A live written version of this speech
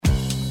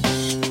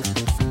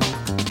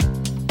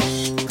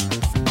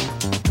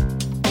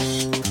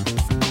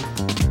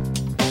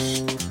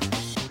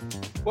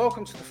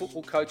Welcome to the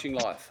Football Coaching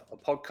Life, a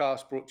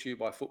podcast brought to you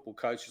by Football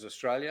Coaches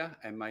Australia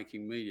and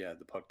Making Media,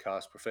 the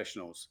podcast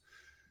professionals.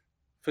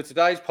 For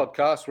today's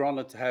podcast, we're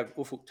honoured to have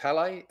Ufuk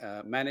Talay,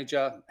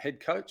 manager,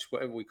 head coach,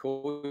 whatever we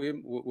call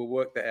him. We'll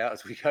work that out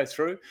as we go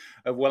through,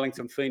 of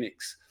Wellington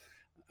Phoenix.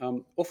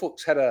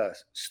 Ufuk's had a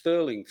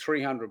sterling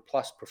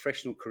 300-plus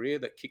professional career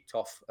that kicked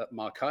off at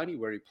Marconi,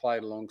 where he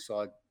played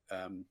alongside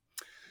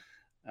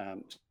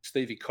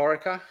Steve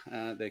Corica.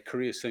 Their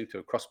careers seem to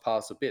have crossed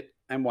paths a bit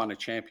and won a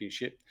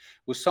championship.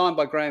 Was signed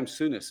by Graeme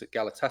Souness at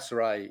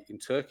Galatasaray in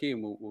Turkey,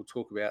 and we'll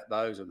talk about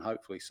those and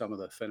hopefully some of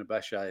the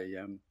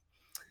Fenerbahçe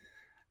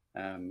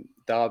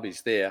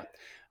derbies there.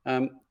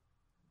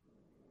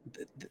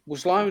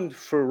 Was loaned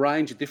for a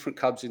range of different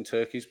clubs in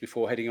Turkey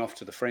before heading off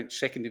to the French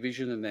second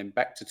division and then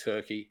back to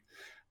Turkey,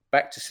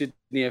 back to Sydney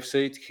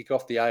FC to kick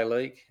off the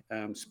A-League,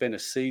 spent a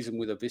season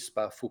with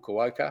Avispa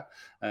Fukuoka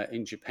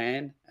in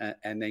Japan,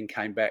 and then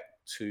came back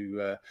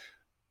to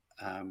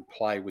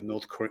play with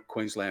North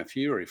Queensland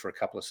Fury for a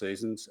couple of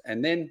seasons.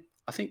 And then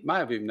I think may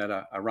have even had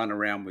a run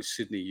around with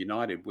Sydney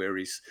United, where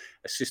his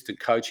assistant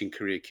coaching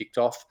career kicked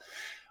off.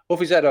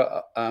 He's had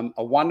a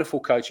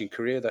wonderful coaching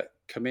career that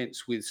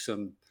commenced with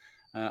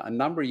a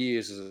number of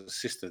years as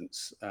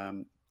assistants,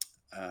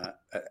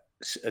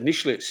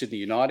 initially at Sydney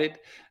United,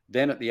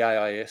 then at the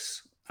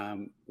AIS,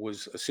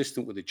 was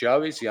assistant with the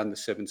Joeys, the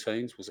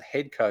under-17s, was a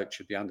head coach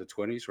of the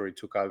under-20s, where he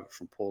took over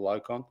from Paul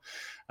Ocon,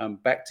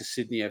 back to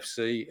Sydney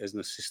FC as an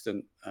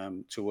assistant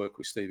to work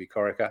with Stevie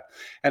Corica,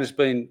 and has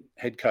been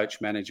head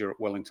coach manager at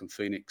Wellington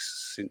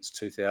Phoenix since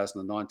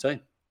 2019.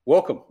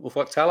 Welcome,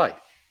 Ufuk Talay.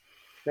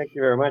 Thank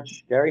you very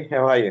much, Gary.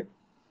 How are you?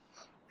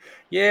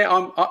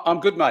 Yeah, I'm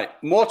good, mate.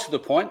 More to the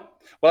point.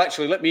 Well,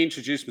 actually, let me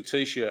introduce my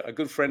T-shirt. A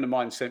good friend of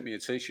mine sent me a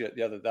T-shirt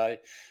the other day,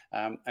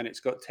 and it's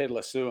got Ted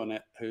Lasso on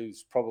it,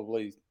 who's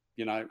probably,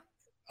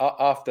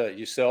 after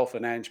yourself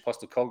and Ange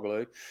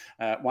Postecoglou,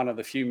 one of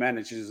the few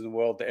managers in the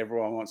world that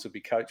everyone wants to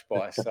be coached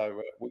by.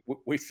 So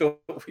we thought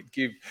we'd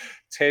give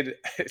Ted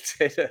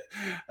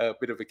a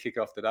bit of a kick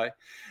off today.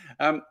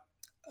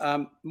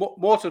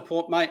 More to the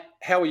point, mate,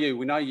 how are you?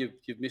 We know you've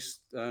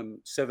missed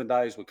 7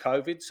 days with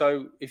COVID.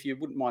 So if you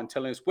wouldn't mind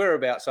telling us,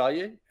 whereabouts are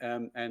you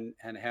and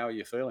how are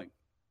you feeling?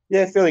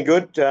 Yeah, feeling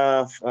good.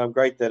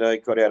 Great that I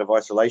got out of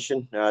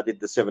isolation. I did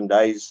the 7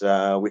 days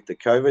with the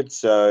COVID.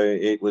 So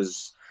it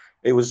was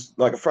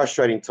like a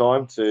frustrating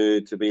time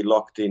to be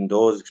locked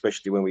indoors,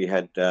 especially when we've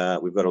got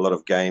a lot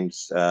of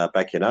games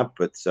backing up.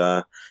 But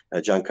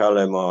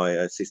Giancarlo, my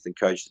assistant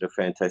coach, did a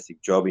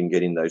fantastic job in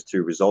getting those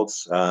two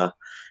results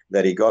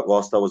that he got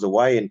whilst I was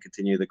away, and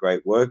continue the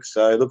great work.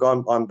 So look,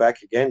 I'm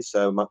back again.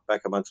 So I'm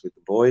back amongst with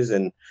the boys,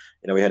 and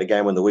we had a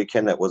game on the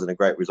weekend that wasn't a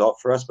great result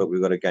for us, but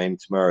we've got a game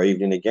tomorrow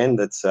evening again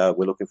that's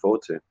we're looking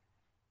forward to.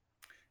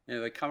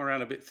 Yeah, they come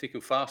around a bit thick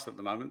and fast at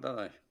the moment, don't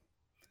they?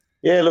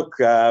 Yeah, look,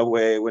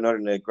 we're not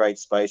in a great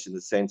space in the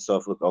sense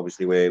of, look,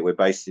 obviously we're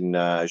based in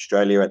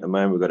Australia at the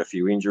moment. We've got a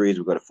few injuries.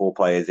 We've got 4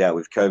 players out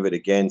with COVID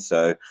again.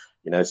 So,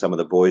 some of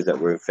the boys that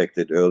were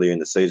infected earlier in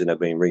the season have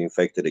been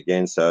reinfected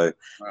again. So,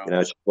 wow.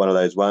 It's one of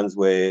those ones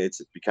where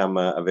it's become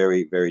a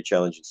very, very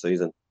challenging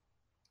season.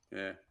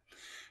 Yeah,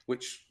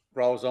 which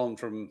rolls on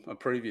from a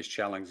previous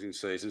challenging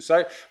season.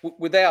 So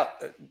without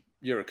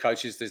you're a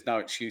coaches, there's no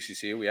excuses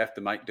here. We have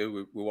to make do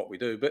with what we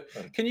do. But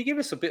can you give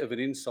us a bit of an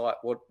insight?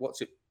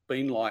 What's it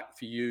been like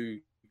for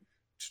you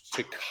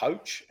to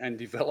coach and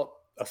develop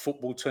a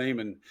football team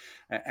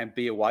and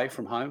be away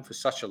from home for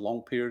such a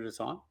long period of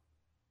time?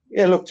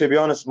 Yeah, look, to be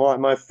honest,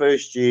 my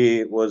first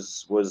year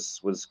was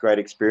great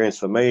experience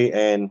for me.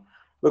 And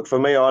look, for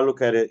me, I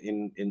look at it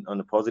in on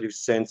a positive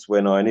sense.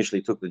 When I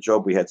initially took the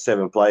job, we had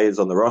 7 players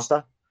on the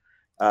roster,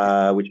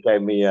 which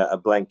gave me a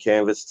blank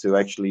canvas to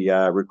actually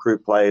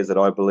recruit players that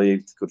I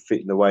believed could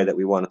fit in the way that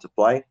we wanted to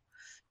play.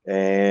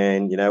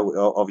 And,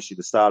 obviously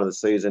the start of the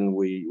season,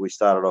 we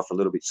started off a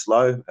little bit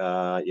slow,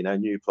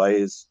 new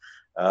players,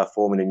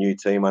 forming a new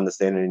team,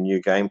 understanding a new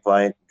game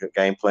plan, a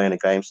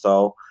game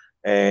style.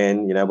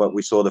 And, but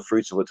we saw the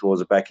fruits of it towards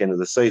the back end of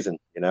the season.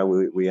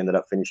 We ended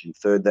up finishing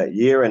 3rd that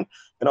year. And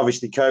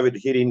obviously COVID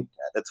hitting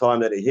at the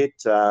time that it hit,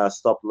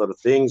 stopped a lot of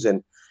things.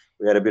 And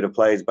we had a bit of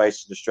players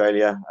based in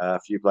Australia, a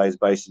few players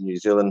based in New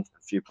Zealand,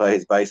 a few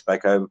players based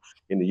back home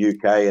in the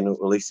UK, and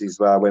Ulysses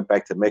went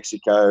back to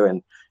Mexico,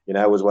 and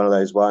it was one of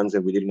those ones,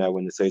 and we didn't know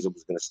when the season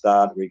was going to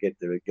start. We get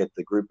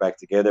the group back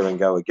together and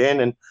go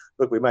again, and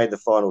look, we made the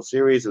final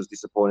series. It was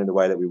disappointing the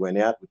way that we went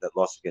out with that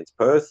loss against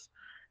Perth,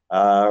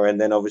 and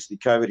then obviously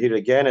COVID hit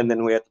again, and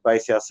then we had to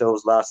base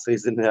ourselves last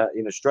season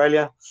in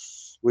Australia,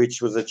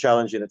 which was a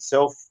challenge in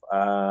itself.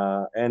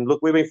 And look,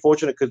 we've been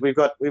fortunate because we've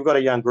got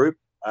a young group.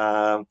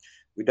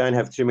 We don't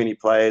have too many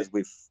players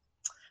with,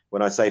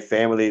 when I say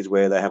families,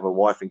 where they have a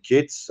wife and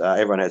kids.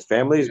 Everyone has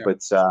families, yeah.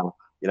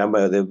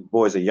 But the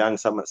boys are young.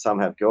 Some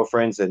have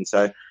girlfriends, and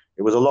so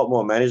it was a lot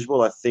more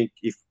manageable. I think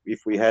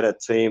if we had a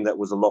team that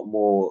was a lot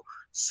more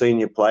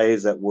senior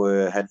players that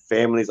had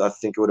families, I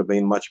think it would have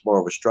been much more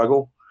of a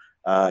struggle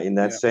in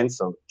that sense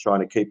of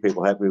trying to keep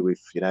people happy with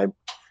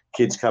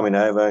kids coming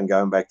over and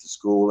going back to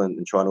school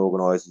and trying to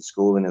organise the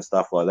schooling and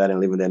stuff like that and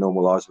living their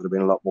normal lives would have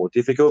been a lot more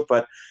difficult.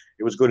 But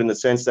it was good in the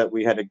sense that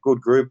we had a good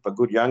group, a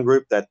good young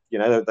group that,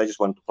 they just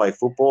wanted to play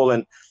football.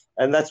 And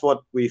that's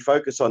what we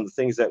focus on, the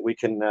things that we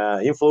can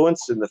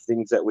influence and the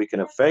things that we can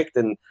affect.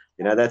 And,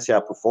 that's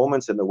our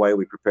performance and the way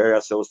we prepare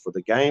ourselves for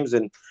the games,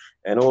 and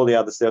all the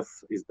other stuff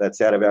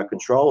that's out of our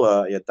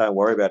control. Don't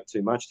worry about it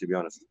too much, to be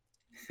honest.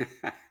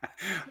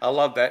 I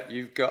love that.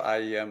 You've got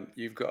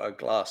a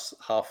glass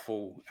half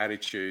full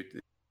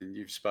attitude, and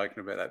you've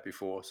spoken about that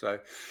before. So,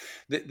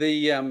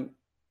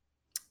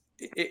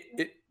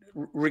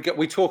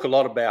 we talk a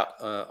lot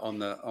about on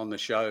the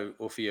show,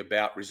 Uffy,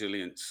 about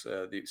resilience.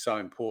 It's so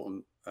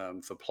important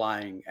for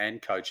playing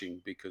and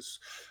coaching, because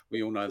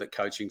we all know that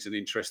coaching's an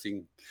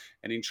interesting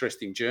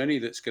journey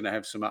that's going to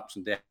have some ups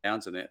and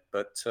downs in it.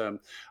 But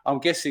I'm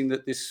guessing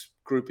that this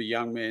group of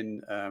young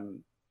men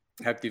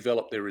have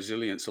developed their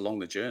resilience along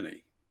the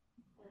journey.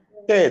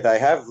 Yeah, they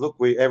have. Look,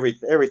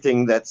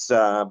 everything that's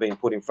been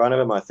put in front of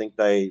them, I think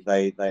they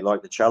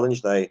like the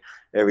challenge.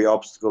 Every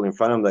obstacle in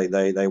front of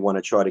them, they want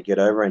to try to get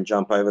over and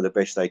jump over the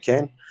best they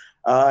can.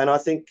 And I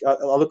think,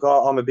 look,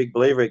 I'm a big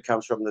believer. It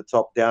comes from the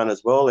top down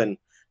as well. And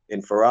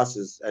for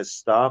us as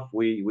staff,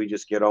 we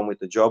just get on with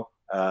the job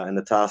and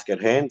the task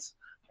at hand,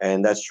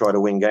 and that's try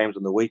to win games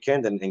on the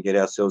weekend and get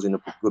ourselves in a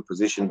good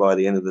position by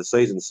the end of the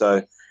season.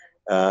 So.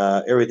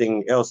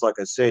 Everything else, like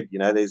I said,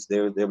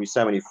 there'll be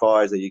so many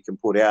fires that you can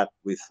put out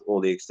with all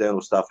the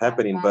external stuff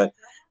happening. But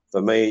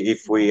for me,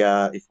 if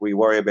we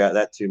worry about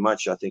that too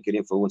much, I think it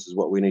influences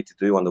what we need to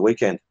do on the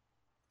weekend.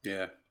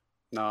 Yeah,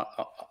 no,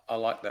 I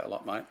like that a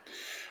lot, mate.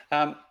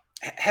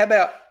 How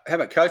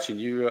about coaching?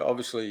 You were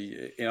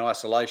obviously in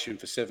isolation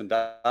for 7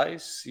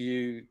 days.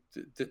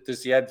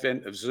 Does the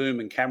advent of Zoom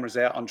and cameras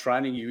out on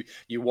training?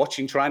 You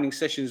watching training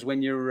sessions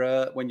when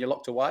you're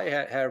locked away?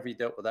 How have you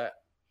dealt with that?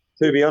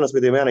 To be honest,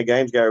 with the amount of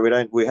games,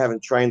 Gary, we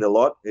haven't trained a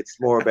lot. It's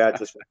more about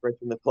just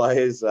refreshing the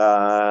players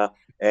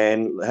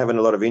and having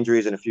a lot of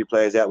injuries and a few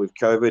players out with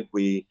COVID.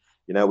 With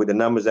the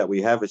numbers that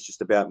we have, it's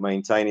just about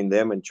maintaining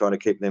them and trying to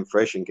keep them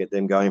fresh and get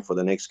them going for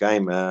the next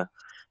game.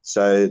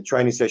 So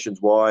training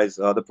sessions wise,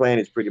 the plan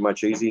is pretty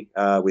much easy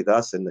with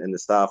us and the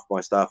staff.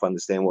 My staff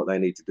understand what they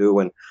need to do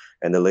and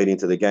the leading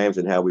to the games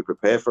and how we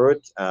prepare for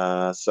it.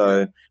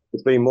 So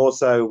it's been more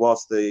so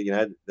whilst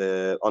on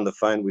the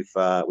phone with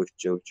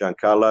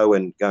Giancarlo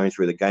and going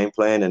through the game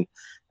plan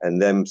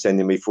and them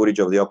sending me footage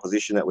of the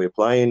opposition that we're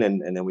playing,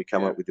 and then we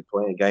come up with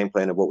the game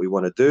plan of what we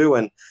want to do,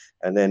 and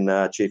then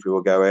Chiefy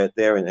will go out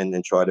there and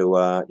then try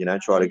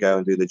to go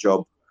and do the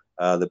job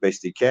the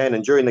best he can.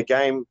 And during the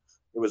game,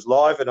 it was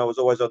live, and I was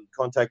always on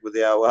contact with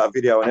our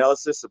video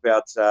analysis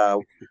about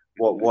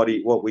what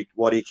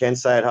he can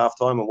say at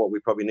halftime and what we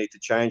probably need to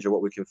change or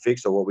what we can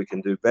fix or what we can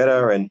do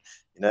better. And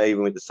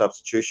even with the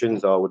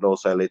substitutions, I would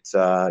also let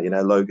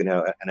Logan,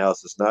 our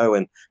analysis, know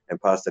and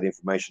pass that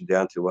information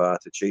down to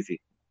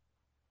Chiefy.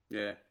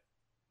 Yeah,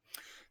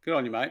 good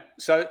on you, mate.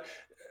 So,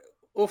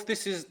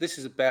 this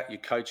is about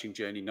your coaching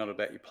journey, not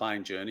about your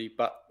playing journey,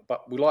 but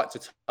we like to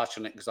touch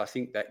on it because I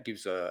think that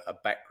gives a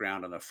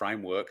background and a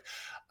framework.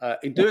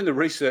 In doing the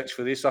research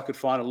for this, I could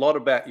find a lot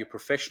about your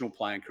professional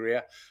playing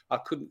career. I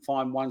couldn't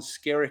find one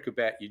skerrick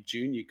about your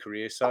junior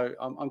career. So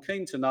I'm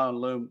keen to know and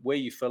learn where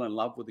you fell in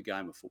love with the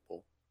game of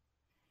football.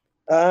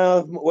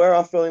 Where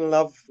I fell in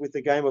love with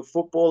the game of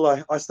football,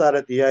 I started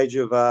at the age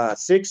of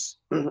 6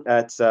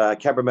 at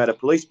Cabramatta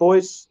Police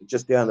Boys,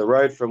 just down the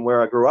road from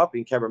where I grew up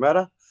in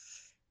Cabramatta.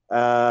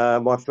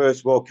 My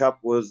first World Cup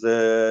was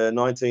the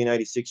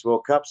 1986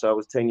 World Cup, so I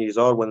was 10 years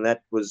old when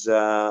that was,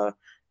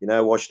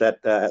 watched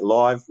that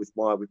live with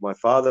my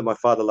father. My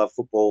father loved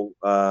football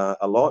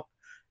a lot.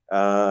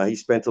 He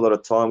spent a lot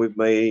of time with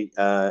me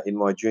in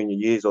my junior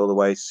years, all the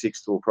way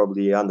 6 till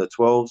probably under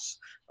 12s.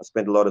 I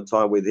spent a lot of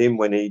time with him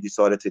when he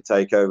decided to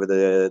take over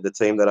the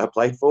team that I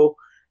played for.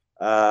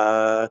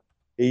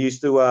 He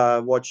used to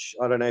watch,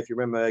 I don't know if you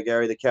remember,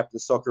 Gary, the Captain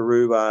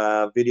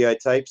Socceroo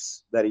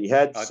videotapes that he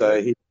had.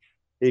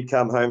 He'd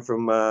come home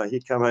from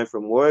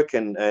work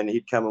and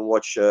he'd come and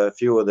watch a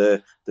few of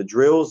the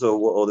drills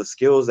or the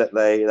skills that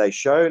they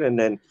showed, and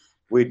then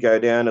we'd go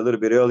down a little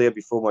bit earlier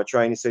before my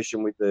training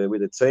session with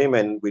the team,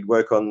 and we'd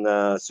work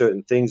on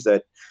certain things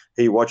that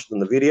he watched on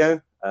the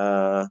video.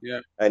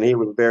 And he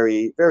was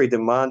very, very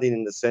demanding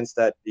in the sense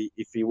that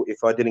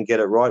if I didn't get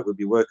it right, we'd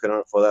be working on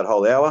it for that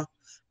whole hour,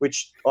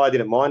 which I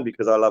didn't mind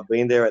because I love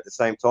being there at the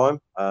same time,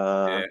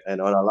 and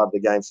I love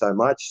the game so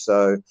much.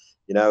 So,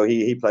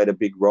 he played a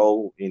big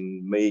role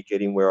in me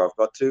getting where I've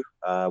got to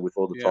with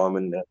all the time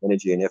and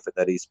energy and effort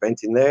that he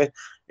spent in there.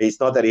 It's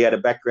not that he had a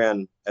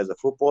background as a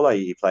footballer.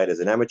 He played as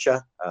an amateur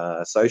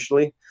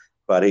socially,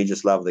 but he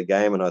just loved the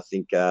game, and I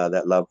think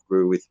that love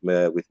grew with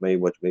me,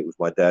 with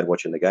my dad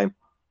watching the game.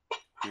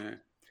 Yeah.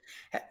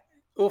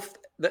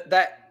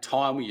 That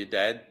time with your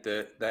dad,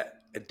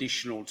 that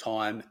additional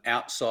time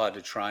outside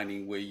of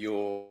training where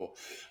you're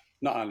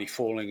not only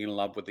falling in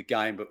love with the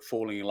game, but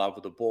falling in love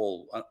with the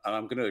ball. And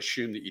I'm going to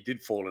assume that you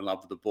did fall in love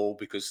with the ball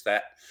because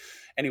that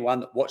anyone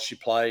that watched you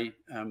play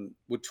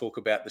would talk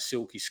about the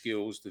silky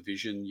skills, the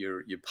vision,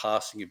 your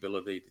passing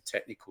ability, the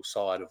technical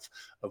side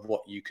of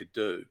what you could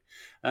do.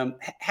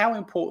 How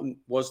important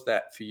was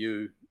that for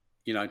you?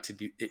 You know,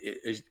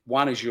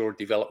 one is your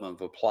development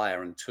of a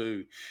player, and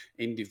two,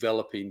 in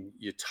developing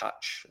your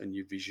touch and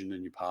your vision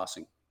and your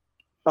passing.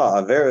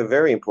 Oh, very,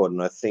 very important.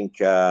 I think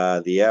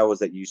the hours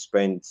that you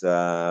spent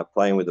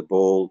playing with the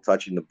ball,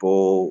 touching the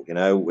ball, you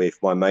know,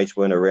 if my mates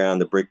weren't around,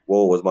 the brick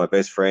wall was my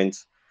best friend.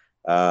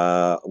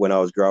 When I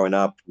was growing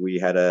up, we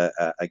had a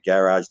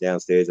garage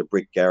downstairs, a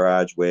brick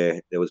garage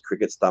where there was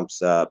cricket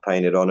stumps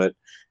painted on it.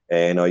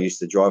 And I used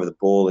to drive the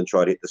ball and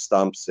try to hit the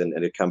stumps, and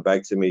it'd come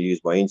back to me,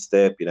 use my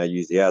instep, you know,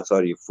 use the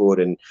outside of your foot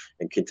and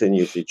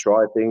continuously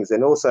try things.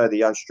 And also the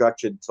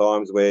unstructured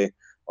times where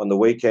on the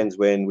weekends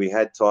when we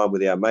had time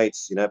with our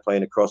mates, you know,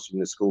 playing across from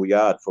the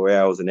schoolyard for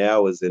hours and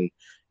hours, and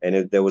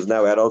there was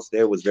no adults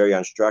there, it was very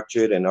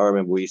unstructured. And I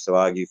remember we used to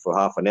argue for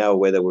half an hour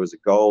whether it was a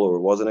goal or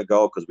it wasn't a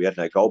goal because we had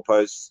no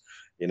goalposts.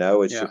 You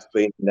know, it's just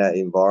been in that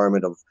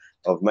environment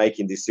of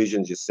making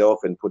decisions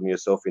yourself and putting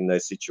yourself in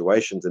those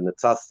situations. And the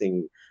tough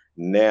thing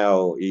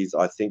now is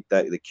I think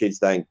that the kids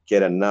don't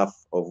get enough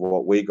of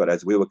what we got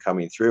as we were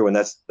coming through, and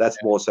that's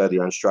more so the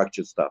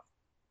unstructured stuff.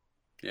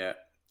 Yeah.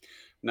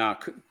 No,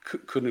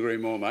 couldn't agree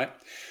more, mate.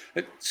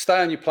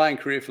 Stay on your playing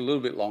career for a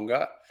little bit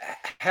longer.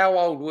 How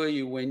old were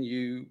you when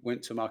you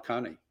went to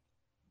Marconi?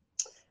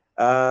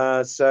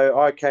 So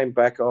I came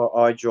back.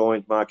 I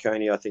joined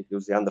Marconi. I think it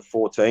was the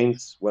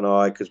under-14s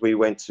because we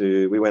went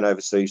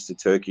overseas to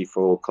Turkey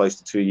for close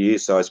to 2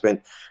 years. So I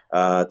spent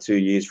 2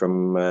 years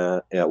from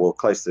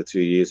close to 2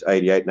 years,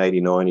 88 and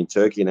 89 in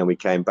Turkey, and then we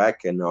came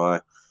back and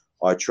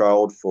I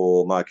trialled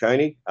for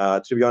Marconi.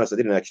 To be honest, I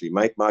didn't actually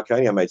make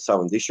Marconi. I made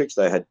Southern Districts.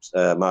 They had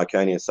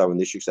Marconi and Southern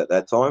Districts at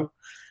that time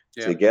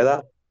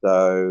together.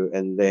 So,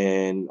 and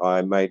then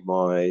I made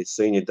my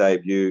senior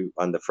debut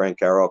under Frank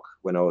Arrock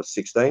when I was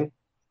 16.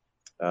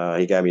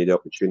 He gave me the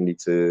opportunity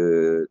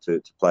to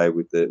play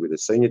with the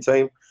senior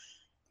team.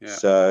 Yeah.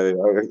 So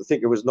I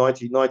think it was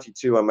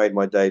 1992 I made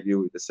my debut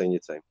with the senior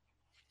team.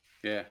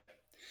 Yeah.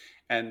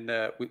 And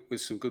with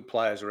some good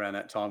players around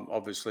that time,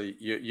 obviously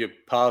your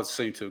paths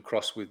seem to have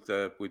crossed with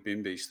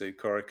Bimby, Steve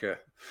Corica,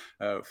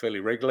 fairly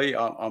regularly.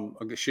 I'm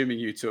assuming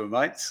you two are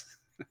mates.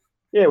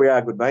 Yeah, we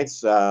are good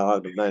mates.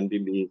 I've known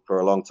Bimby for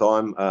a long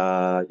time.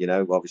 You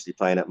know, obviously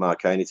playing at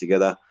Marconi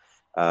together.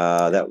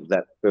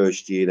 That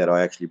first year that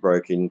I actually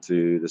broke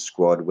into the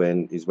squad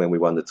when we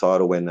won the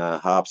title, when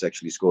Harps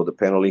actually scored the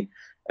penalty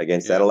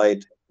against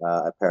Adelaide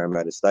at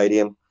Parramatta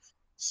Stadium.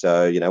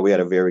 So, you know, we had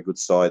a very good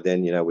side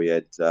then. You know, we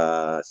had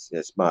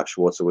Mark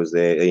Schwarzer was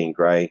there, Ian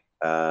Gray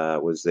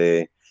was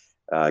there,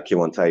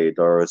 Kiwon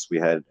Doris. We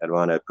had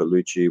Armando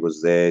Palucci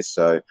was there.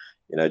 So,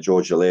 you know,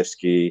 George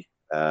Zalewski,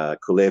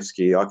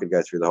 Kulevski. I could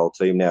go through the whole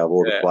team now of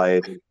all the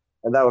players.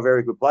 And they were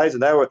very good players.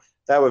 And they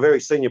were very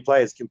senior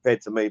players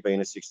compared to me being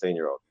a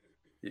 16-year-old.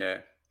 Yeah.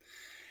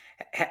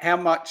 How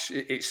much?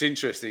 It's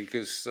interesting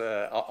because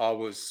I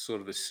was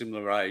sort of a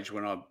similar age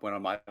when I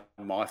made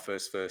my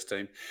first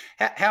team.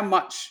 How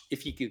much,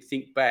 if you can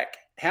think back,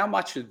 how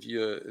much of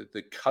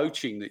the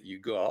coaching that you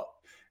got,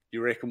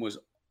 you reckon, was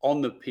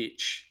on the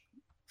pitch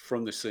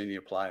from the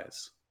senior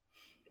players?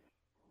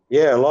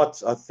 Yeah, a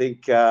lot. I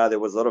think there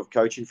was a lot of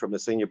coaching from the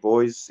senior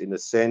boys in the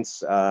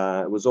sense.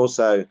 It was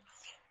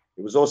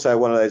also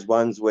one of those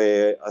ones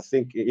where I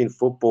think in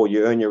football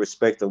you earn your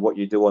respect of what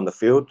you do on the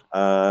field.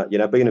 You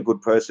know, being a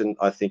good person,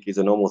 I think, is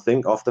a normal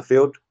thing off the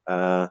field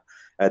at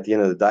the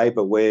end of the day.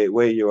 But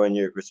where you earn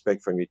your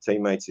respect from your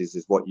teammates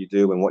is what you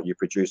do and what you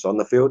produce on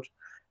the field.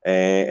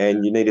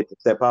 And you needed to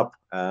step up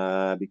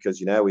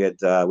because, you know, we had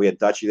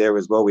Dutchie there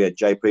as well. We had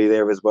JP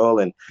there as well.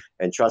 And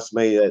trust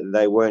me,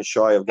 they weren't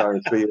shy of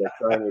going through your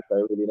training if they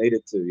really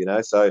needed to, you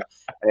know. So,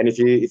 and if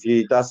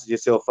you dusted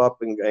yourself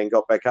up and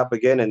got back up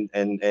again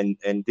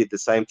and did the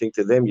same thing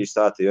to them, you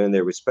start to earn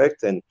their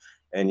respect and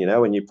you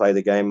know, when you play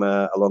the game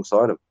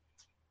alongside them.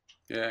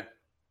 Yeah.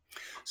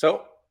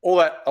 So all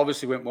that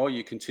obviously went well.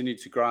 You continued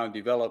to grow and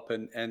develop,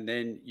 and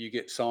then you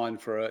get signed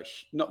for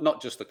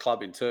not just a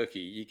club in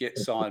Turkey. You get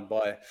signed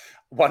by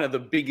one of the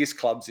biggest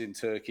clubs in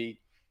Turkey,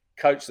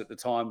 coached at the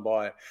time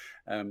by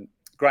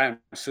Graeme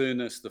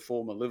Souness, the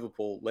former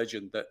Liverpool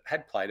legend that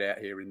had played out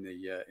here in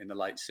the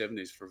late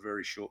 70s for a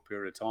very short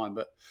period of time.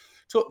 But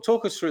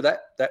talk us through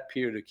that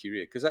period of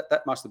career, because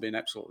that must have been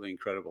absolutely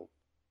incredible.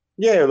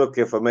 Yeah, look,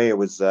 for me, it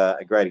was a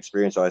great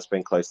experience. I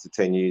spent close to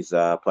 10 years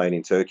playing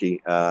in Turkey.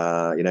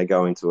 You know,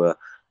 going to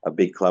a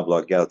big club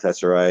like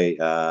Galatasaray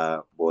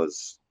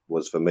was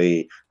for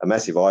me a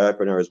massive eye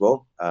opener as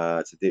well.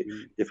 It's a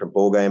different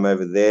ball game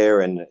over there,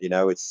 and you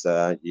know, it's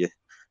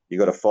you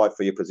got to fight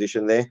for your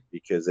position there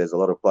because there's a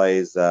lot of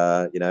players,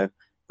 you know,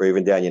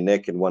 breathing down your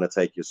neck and want to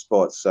take your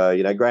spot. So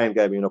you know, Graeme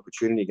gave me an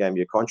opportunity, gave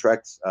me a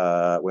contract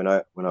when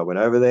I went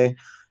over there.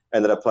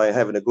 Ended up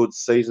having a good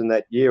season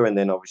that year, and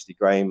then obviously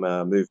Graeme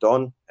moved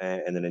on,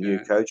 and then a new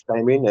coach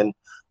came in, and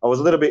I was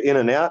a little bit in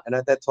and out. And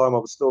at that time, I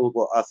was still,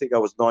 I think I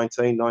was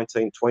 19,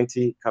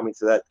 20, coming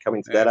to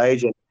that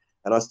age,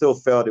 And I still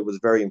felt it was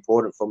very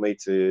important for me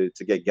to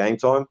get game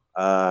time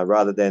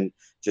rather than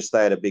just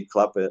stay at a big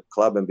club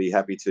and be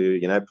happy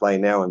to, play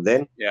now and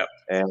then. Yeah.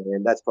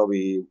 And that's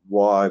probably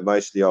why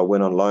mostly I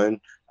went on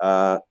loan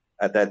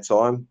at that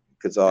time,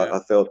 because I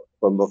felt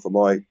for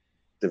my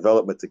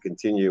development to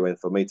continue and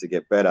for me to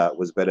get better, it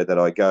was better that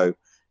I go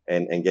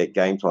and get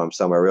game time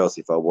somewhere else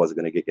if I was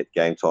going to get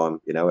game time,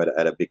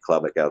 at a big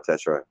club at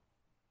Galatasaray.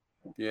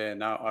 Yeah,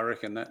 no, I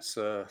reckon that's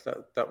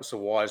that was a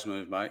wise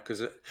move, mate.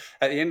 Because at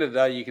the end of the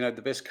day, you can have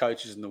the best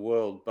coaches in the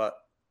world, but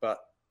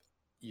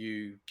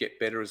you get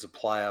better as a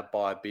player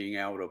by being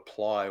able to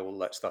apply all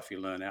that stuff you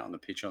learn out on the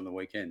pitch on the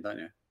weekend, don't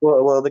you?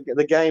 Well,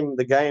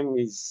 the game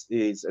is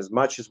as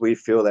much as we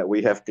feel that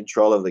we have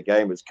control of the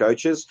game as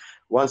coaches.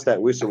 Once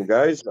that whistle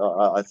goes,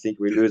 I think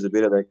we lose a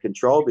bit of that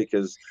control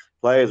because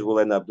players will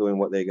end up doing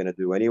what they're going to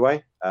do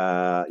anyway.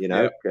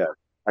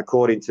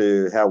 According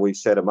to how we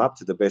set them up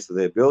to the best of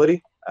their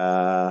ability.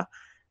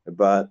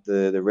 But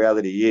the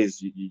reality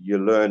is you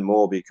learn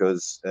more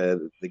because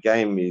the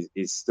game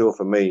is still,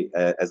 for me,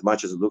 as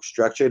much as it looks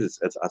structured, it's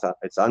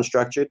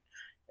unstructured.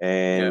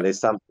 And there's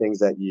some things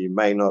that you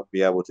may not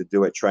be able to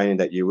do at training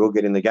that you will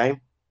get in the game.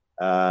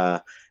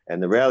 And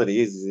the reality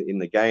is in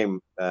the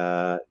game,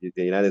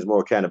 there's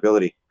more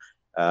accountability.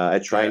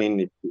 At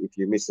training, if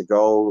you miss a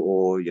goal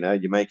or,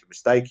 you make a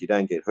mistake, you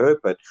don't get hurt.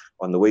 But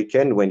on the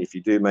weekend, if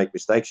you do make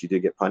mistakes, you do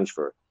get punished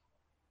for it.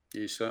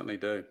 You certainly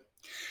do.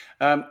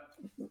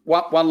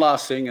 One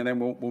last thing, and then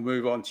we'll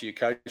move on to your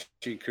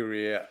coaching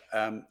career.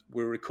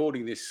 We're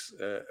recording this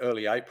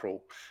early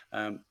April.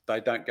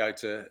 They don't go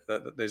to.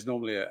 There's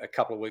normally a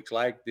couple of weeks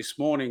lag. This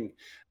morning,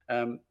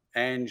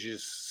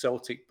 Ange's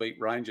Celtic beat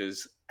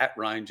Rangers at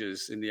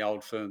Rangers in the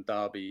Old Firm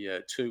derby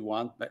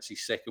 2-1. That's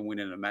his second win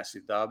in a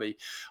massive derby.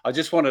 I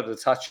just wanted to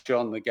touch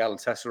on the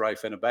Galatasaray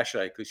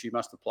Fenerbahçe because you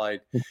must have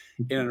played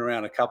in and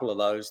around a couple of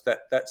those.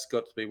 That's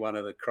got to be one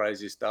of the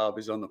craziest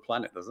derbies on the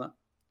planet, doesn't it?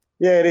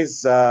 Yeah, it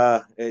is.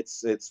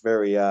 It's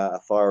very a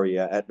fiery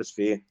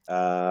atmosphere,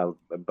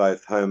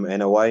 both home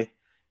and away.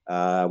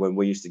 When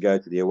we used to go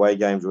to the away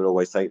games, we'd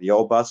always take the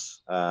old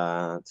bus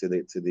to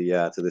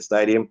the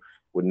stadium.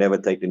 Would never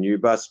take the new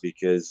bus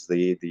because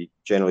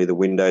generally the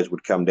windows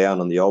would come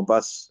down on the old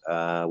bus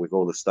with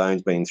all the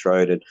stones being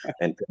thrown and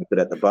painted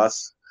at the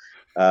bus.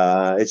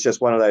 It's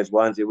just one of those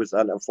ones. It was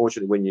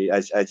unfortunate when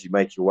as you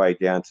make your way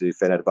down to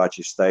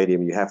Fenerbahçe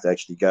Stadium, you have to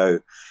actually go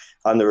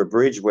under a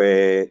bridge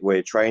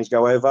where trains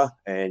go over,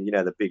 and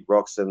the big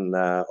rocks on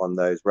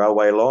those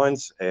railway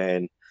lines,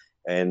 and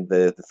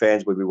the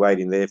fans would be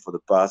waiting there for the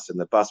bus, and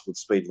the bus would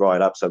speed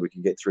right up so we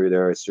can get through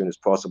there as soon as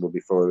possible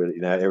before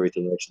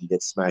everything actually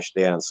gets smashed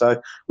down.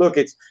 So look,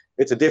 it's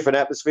a different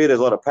atmosphere. There's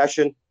a lot of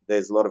passion.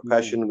 There's a lot of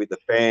passion with the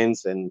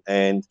fans, and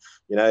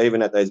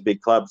even at those big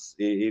clubs,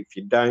 if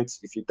you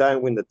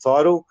don't win the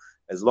title,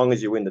 as long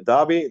as you win the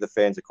derby, the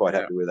fans are quite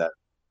happy with that.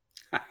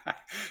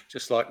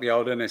 Just like the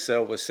old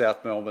NSL with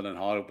South Melbourne and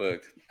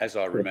Heidelberg, as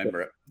I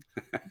remember it.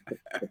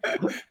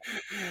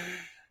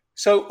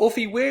 So,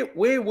 Uffy,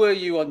 where were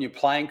you on your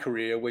playing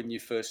career when you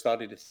first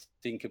started to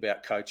think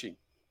about coaching?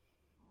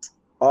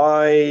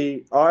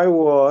 I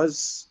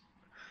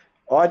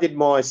did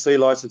my C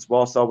license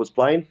whilst I was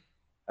playing.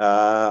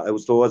 It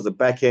was towards the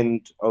back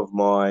end of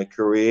my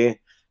career.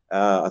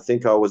 I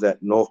think I was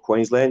at North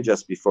Queensland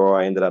just before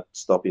I ended up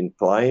stopping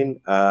playing.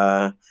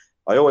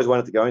 I always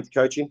wanted to go into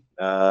coaching.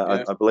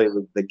 I believe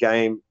the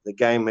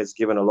game has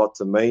given a lot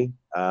to me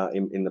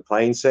in the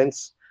playing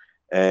sense,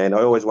 and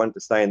I always wanted to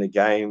stay in the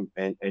game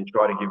and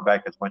try to give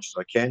back as much as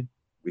I can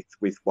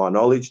with my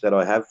knowledge that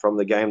I have from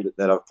the game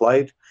that I've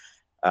played.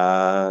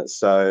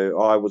 So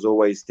I was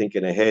always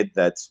thinking ahead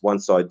that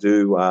once I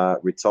do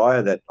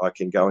retire, that I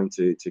can go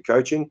into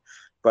coaching.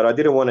 But I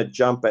didn't want to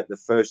jump at the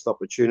first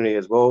opportunity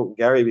as well,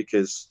 Gary,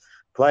 because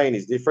playing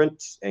is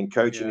different and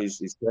coaching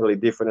is totally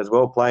different as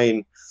well.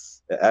 Playing,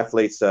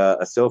 athletes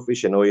are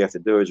selfish, and all you have to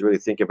do is really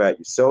think about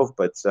yourself.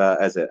 But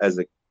as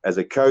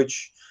a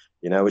coach,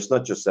 it's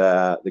not just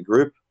the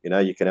group.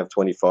 You can have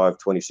 25,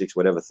 26,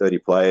 whatever, 30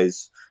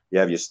 players. You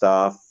have your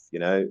staff,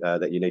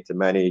 that you need to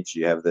manage.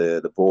 You have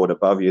the board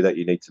above you that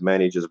you need to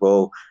manage as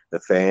well. The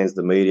fans,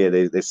 the media.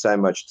 There's so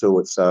much to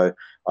it. So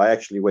I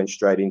actually went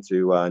straight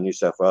into New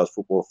South Wales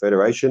Football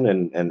Federation,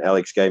 and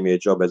Alex gave me a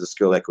job as a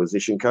skill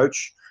acquisition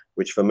coach,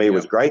 which for me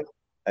was great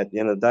at the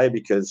end of the day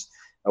because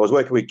I was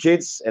working with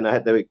kids and I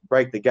had to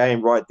break the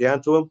game right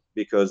down to them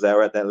because they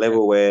were at that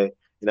level where,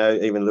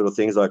 even little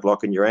things like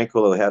locking your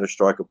ankle or how to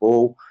strike a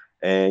ball.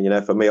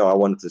 And, for me, I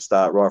wanted to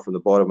start right from the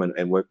bottom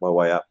and work my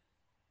way up.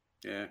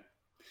 Yeah.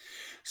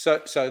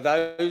 So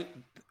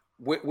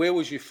where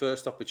was your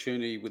first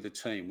opportunity with the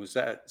team? Was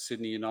that at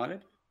Sydney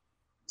United?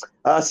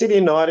 Sydney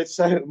United.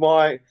 So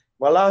my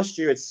last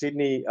year at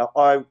Sydney,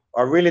 I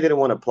really didn't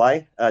want to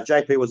play.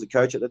 JP was the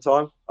coach at the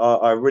time.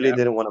 I really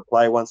didn't want to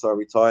play once I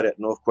retired at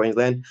North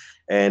Queensland.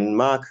 And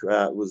Mark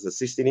was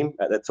assisting him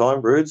at that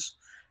time, Rudes.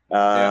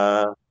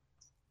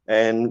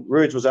 And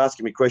Rudes was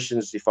asking me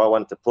questions if I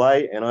wanted to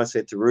play. And I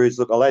said to Rudes,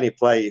 look, I'll only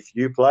play if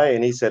you play.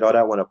 And he said, I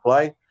don't want to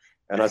play.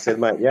 And I said,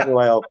 mate, the only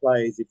way I'll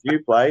play is if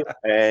you play.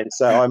 And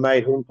so I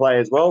made him play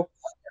as well.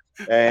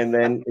 And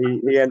then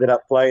he ended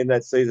up playing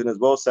that season as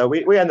well. So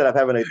we ended up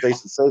having a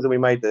decent season. We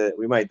made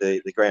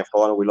the grand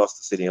final. We lost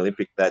the Sydney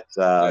Olympic that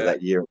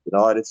year at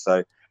United.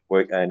 So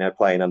we're now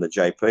playing under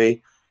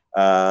JP.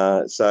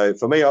 So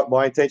for me,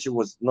 my intention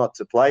was not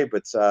to play,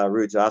 but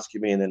Rude's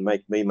asking me and then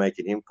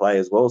making him play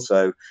as well.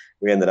 So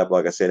we ended up,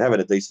 like I said,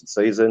 having a decent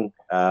season.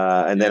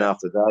 And then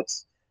after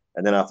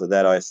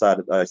that, I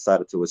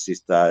started to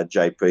assist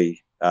JP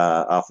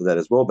after that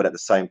as well. But at the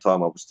same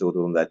time, I was still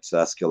doing that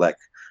Skillac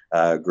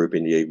group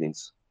in the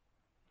evenings.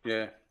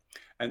 Yeah,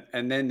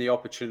 and then the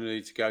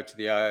opportunity to go to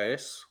the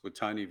AIS with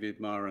Tony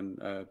Vidmar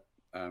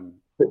and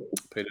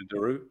Peter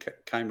Daru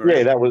came around.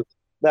 Yeah,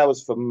 that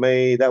was for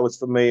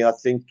me. I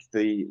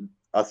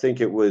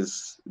think it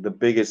was the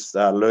biggest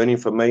learning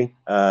for me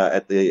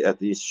at the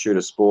Institute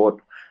of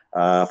Sport.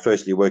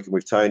 Firstly, working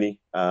with Tony,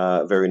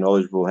 very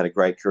knowledgeable, had a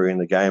great career in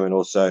the game, and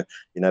also,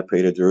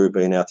 Peter Daru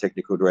being our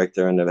technical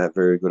director, and they have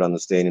very good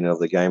understanding of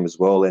the game as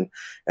well, and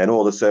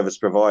all the service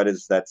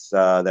providers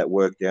that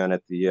work down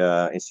at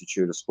the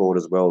Institute of Sport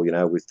as well,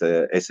 with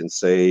the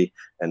S&C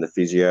and the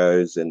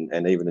physios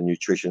and even the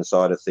nutrition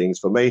side of things.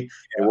 For me,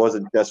 it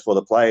wasn't just for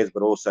the players,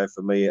 but also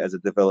for me as a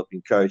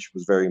developing coach, it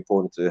was very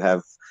important to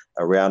have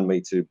around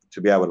me to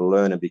be able to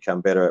learn and become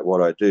better at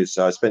what I do.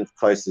 So I spent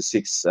close to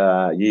 6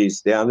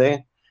 years down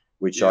there,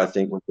 which I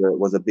think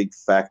was a big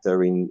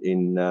factor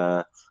in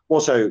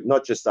also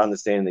not just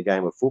understanding the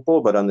game of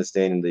football, but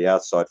understanding the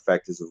outside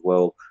factors as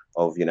well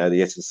of,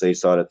 the S&C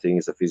side of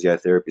things, the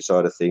physiotherapy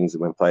side of things,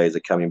 and when players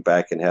are coming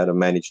back and how to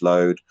manage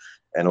load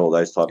and all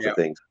those types of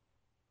things.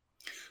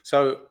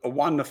 So a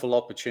wonderful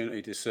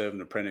opportunity to serve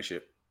an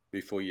apprenticeship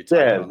before you take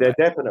on that.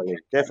 Definitely.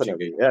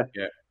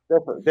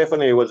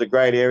 Definitely, it was a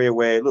great area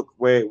where, look,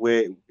 we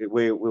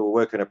were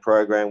working a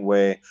program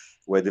where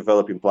we're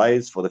developing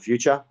players for the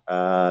future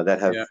that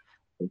have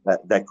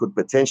that could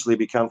potentially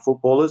become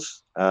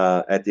footballers.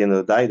 At the end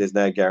of the day, there's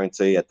no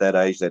guarantee at that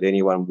age that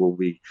anyone will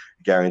be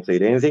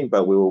guaranteed anything,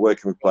 but we were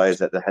working with players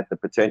that had the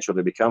potential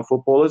to become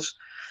footballers.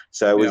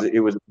 So it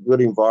was a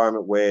good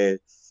environment where,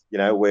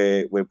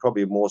 we're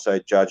probably more so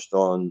judged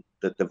on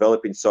the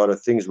developing side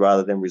of things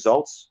rather than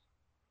results.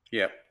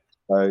 Yeah.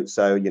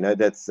 So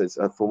that's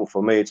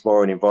for me, it's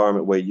more an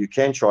environment where you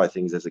can try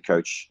things as a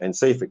coach and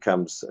see if it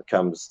comes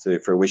to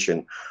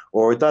fruition,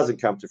 or it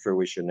doesn't come to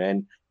fruition.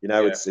 And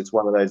it's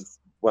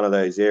one of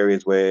those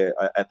areas where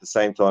at the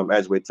same time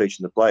as we're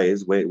teaching the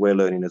players, we're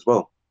learning as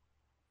well.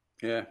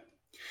 Yeah,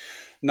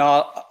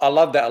 no, I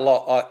love that a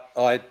lot.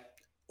 I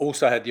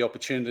also had the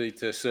opportunity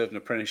to serve an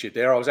apprenticeship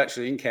there. I was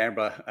actually in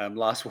Canberra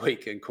last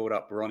week and caught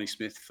up with Ronnie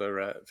Smith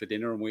for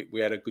dinner, and we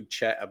had a good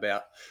chat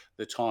about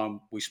the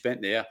time we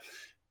spent there.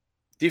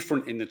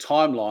 Different in the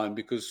timeline,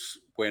 because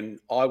when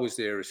I was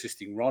there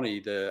assisting Ronnie,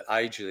 the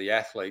age of the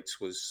athletes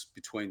was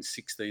between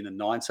 16 and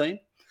 19.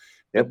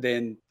 But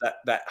then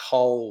that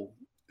whole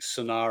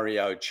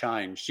scenario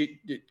changed.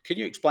 Can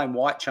you explain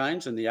why it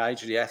changed and the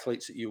age of the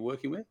athletes that you're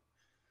working with?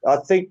 I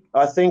think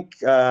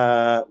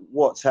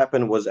what's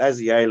happened was, as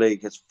the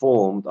A-League has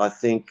formed, I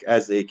think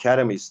as the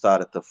academies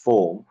started to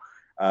form,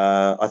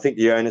 I think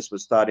the onus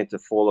was starting to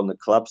fall on the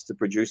clubs to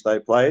produce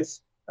those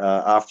players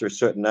after a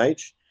certain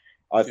age.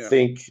 I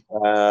think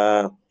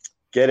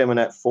get them in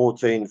at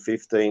 14,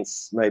 15,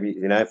 maybe,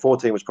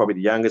 14 was probably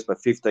the youngest,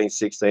 but 15,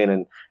 16,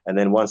 and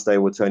then once they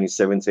were turning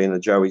 17, the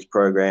Joey's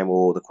program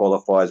or the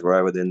qualifiers were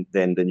over, then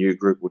the new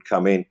group would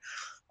come in.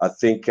 I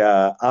think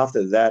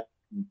after that,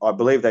 I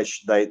believe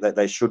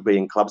they should be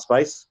in club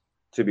space,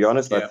 to be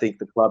honest. I think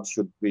the clubs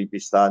should be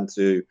starting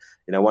to,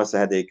 once they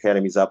had the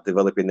academies up,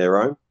 developing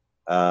their own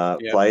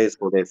players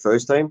for their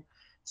first team.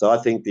 So I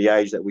think the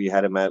age that we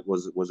had him at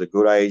was a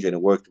good age, and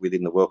it worked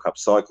within the World Cup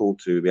cycle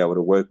to be able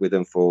to work with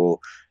them for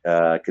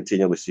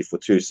continuously for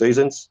 2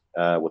 seasons,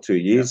 or 2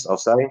 years, I'll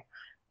say.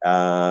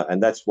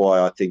 And that's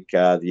why I think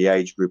the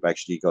age group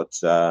actually got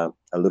a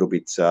little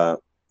bit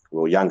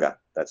younger.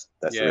 That's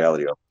the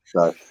reality of it.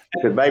 So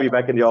because maybe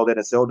back in the old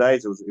NSL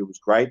days, it was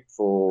great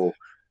for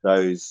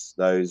those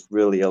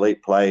really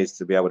elite players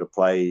to be able to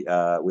play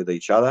with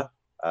each other.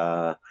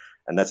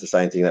 And that's the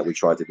same thing that we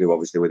tried to do,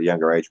 obviously, with the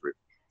younger age group.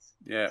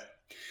 Yeah.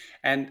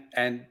 And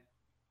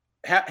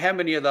how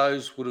many of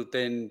those would have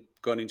then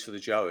gone into the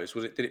Joes?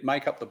 Did it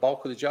make up the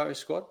bulk of the Joes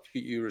squad?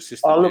 You were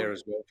assistant there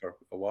as well for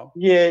a while.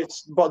 Yeah,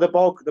 but the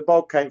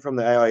bulk came from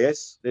the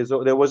AIS.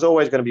 There was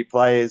always going to be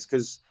players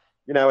because,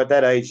 at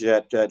that age,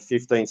 at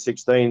 15,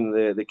 16,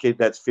 the kid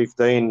that's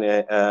 15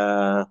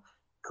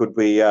 could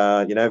be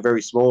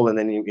very small, and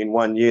then in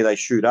 1 year they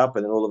shoot up,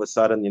 and then all of a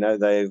sudden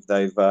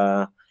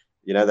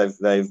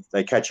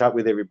they catch up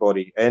with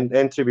everybody.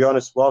 And to be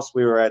honest, whilst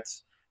we were at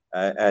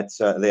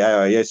the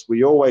AIS,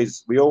 we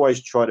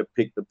always try to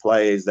pick the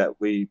players that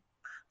we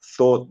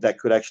thought that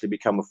could actually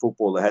become a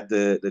footballer, had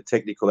the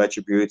technical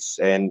attributes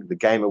and the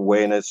game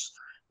awareness.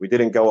 We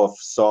didn't go off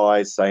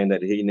size, saying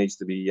that he needs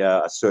to be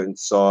a certain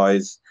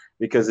size,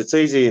 because it's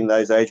easy in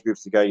those age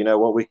groups to go,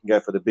 we can go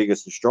for the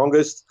biggest and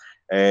strongest,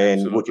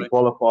 and we can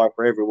qualify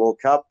for every World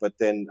Cup. But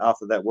then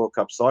after that World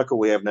Cup cycle,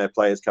 we have no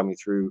players coming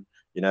through,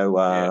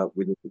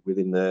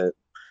 within the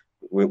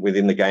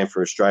within the game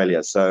for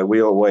Australia. So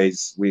we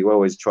always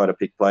try to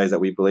pick players that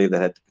we believe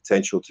that had the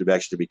potential to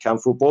actually become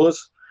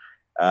footballers.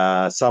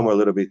 Some were a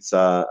little bit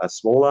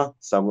smaller,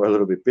 some were a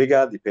little bit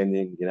bigger,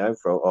 depending,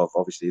 of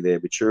obviously their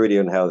maturity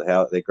and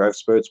how their growth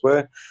spurts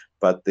were.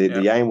 But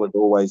the aim was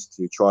always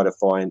to try to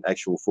find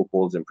actual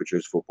footballers and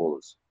produce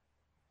footballers.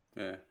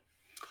 Yeah,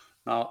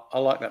 no, I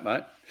like that,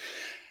 mate.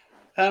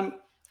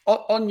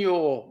 On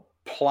your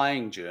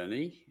playing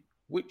journey,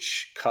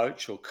 which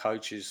coach or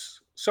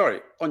coaches?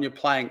 Sorry, on your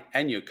playing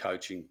and your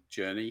coaching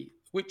journey,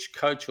 which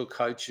coach or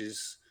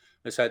coaches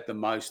has had the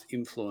most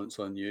influence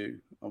on you,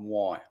 and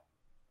why?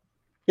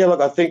 Yeah,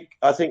 look, I think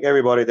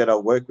everybody that I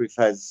work with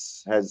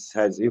has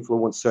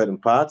influenced certain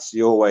parts.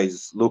 You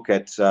always look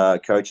at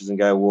coaches and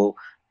go, well,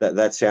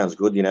 that sounds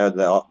good,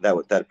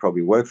 that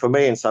probably work for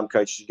me. And some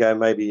coaches go,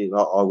 maybe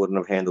I wouldn't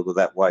have handled it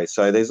that way.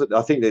 So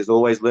I think there's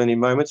always learning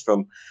moments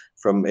from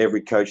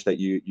every coach that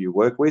you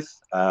work with.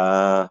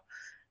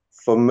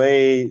 For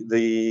me,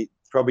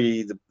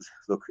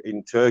 look,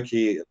 in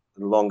Turkey,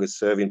 the longest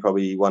serving,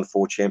 probably won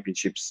 4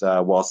 championships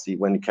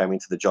when he came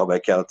into the job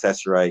at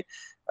Galatasaray,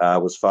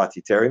 was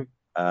Fatih Terim.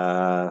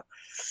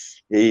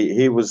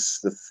 He was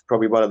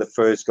probably one of the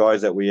first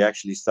guys that we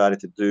actually started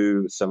to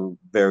do some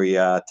very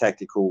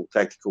tactical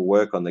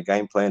work on the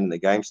game plan and the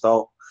game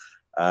style.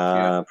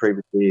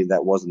 Previously,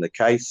 that wasn't the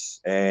case.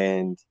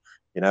 And,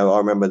 I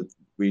remember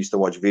we used to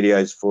watch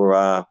videos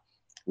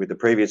with the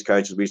previous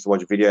coaches, we used to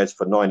watch videos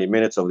for 90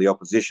 minutes of the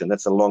opposition.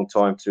 That's a long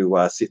time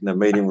to sit in a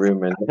meeting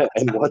room and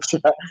watch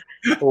a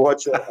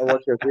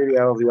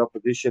video of the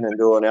opposition and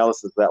do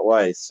analysis that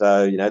way.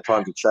 So,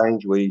 time to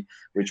change. We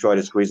try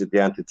to squeeze it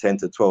down to 10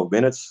 to 12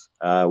 minutes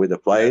with the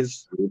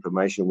players, the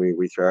information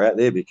we throw out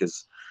there,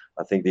 because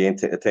I think the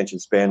attention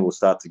span will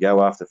start to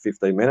go after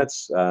 15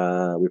 minutes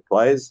with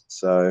players.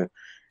 So,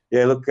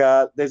 yeah, look,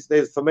 there's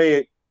for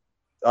me,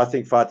 I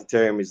think Fatih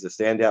Terim is the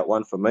standout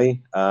one for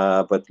me.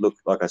 But look,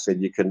 like I said,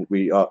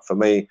 for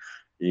me,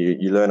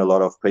 you learn a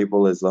lot of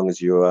people as long as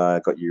you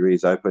got your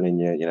ears open and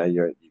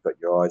you've got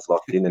your eyes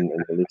locked in and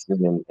you're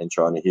listening and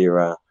trying to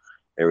hear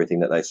everything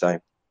that they say.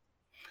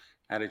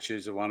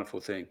 Attitude's a wonderful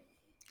thing.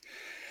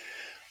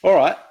 All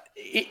right,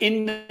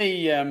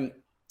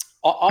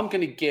 I'm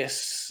going to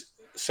guess.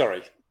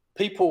 Sorry,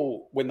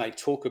 people when they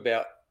talk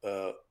about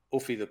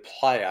Ufi the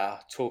player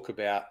talk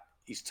about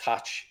his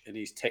touch and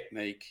his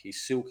technique,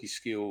 his silky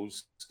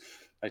skills.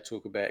 They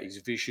talk about his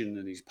vision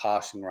and his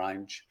passing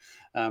range.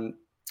 And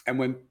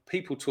when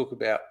people talk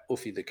about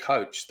Ufi the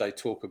coach, they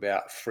talk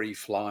about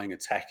free-flowing,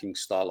 attacking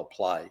style of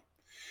play.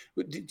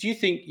 Do you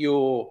think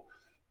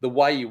the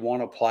way you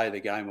want to play the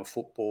game of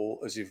football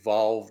has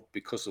evolved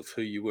because of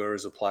who you were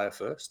as a player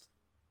first?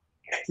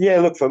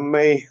 Yeah, look, for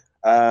me,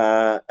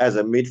 as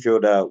a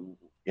midfielder,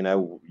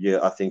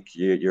 I think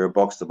you're a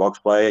box-to-box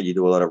player. You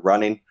do a lot of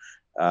running.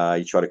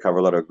 You try to cover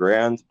a lot of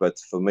ground, but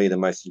for me, the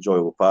most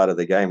enjoyable part of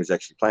the game is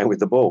actually playing with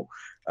the ball.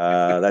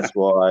 That's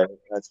why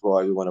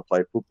we want to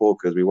play football,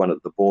 because we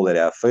want the ball at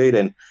our feet,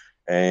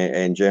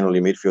 and generally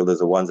midfielders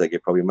are ones that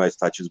get probably most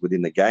touches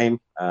within the game,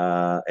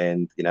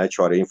 and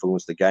try to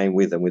influence the game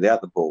with and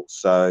without the ball.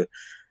 So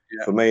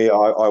for me,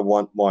 I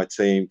want my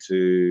team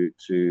to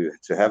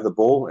have the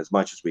ball as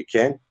much as we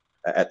can.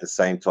 At the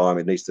same time,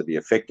 it needs to be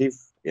effective.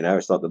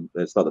 It's not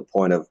the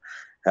point of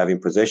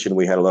having possession.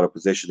 We had a lot of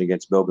possession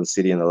against Melbourne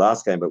City in the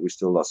last game, but we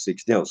still lost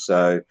 6-0.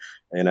 So,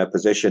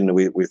 possession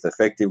with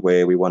effective,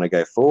 where we want to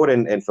go forward.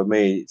 And for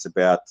me, it's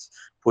about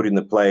putting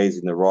the players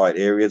in the right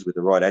areas with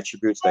the right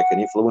attributes that can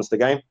influence the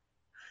game.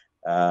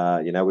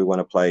 We want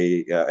to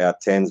play our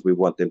 10s. We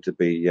want them to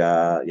be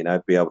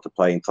able to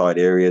play in tight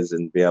areas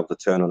and be able to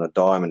turn on a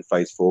dime and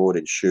face forward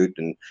and shoot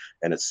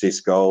and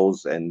assist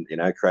goals and,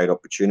 create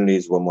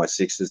opportunities. We want my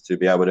 6s to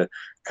be able to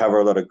cover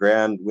a lot of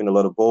ground, win a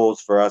lot of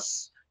balls for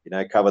us,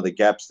 cover the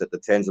gaps that the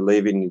 10s are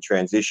leaving in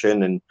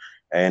transition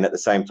and at the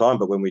same time,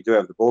 but when we do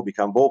have the ball,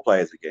 become ball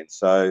players again.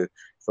 So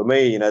for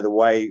me, the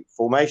way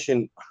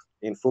formation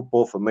in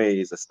football for me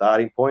is a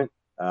starting point.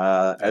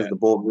 As the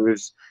ball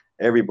moves,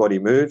 everybody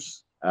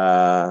moves.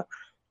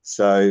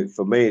 So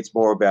for me, it's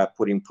more about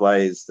putting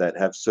players that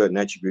have certain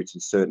attributes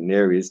in certain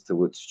areas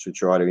to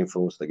try to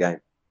influence the game.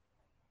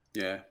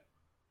 Yeah,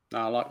 no,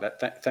 I like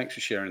that. Thanks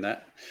for sharing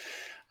that.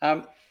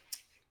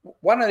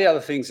 One of the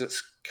other things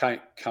that's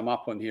come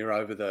up on here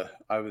over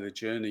the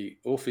journey,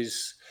 Ulf,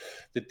 is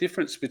the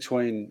difference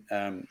between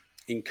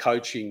in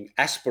coaching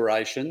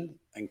aspiration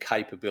and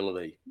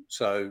capability.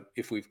 So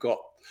if we've got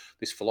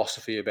this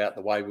philosophy about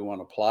the way we want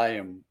to play,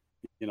 and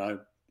I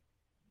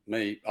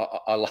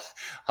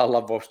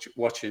love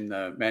watching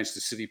Manchester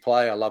City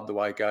play. I love the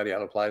way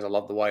Guardiola plays. I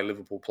love the way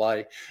Liverpool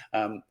play.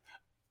 I'm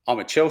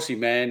a Chelsea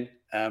man,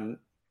 and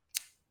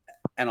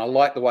I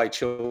like the way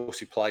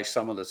Chelsea play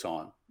some of the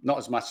time. Not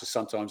as much as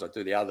sometimes I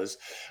do the others,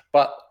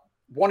 but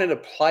wanting to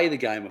play the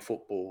game of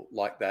football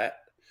like that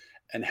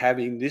and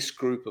having this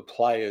group of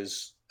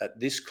players at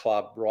this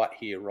club right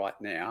here, right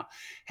now,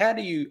 how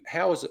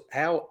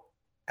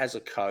as a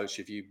coach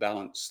have you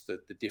balanced the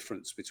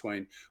difference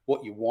between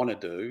what you want to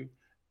do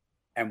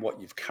and what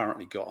you've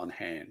currently got on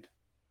hand?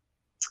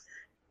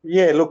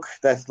 Yeah, look,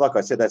 that's like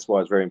I said, that's why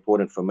it's very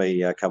important for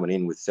me coming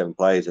in with 7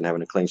 players and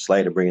having a clean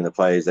slate and bringing the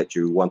players that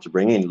you want to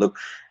bring in. Look,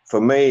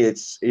 for me,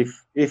 it's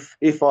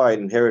if I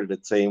inherited a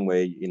team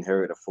where you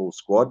inherit a full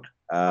squad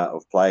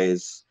of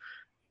players,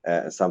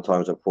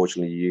 sometimes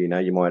unfortunately,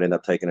 you might end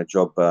up taking a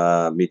job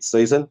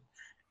mid-season.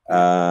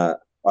 Yeah.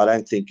 I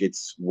don't think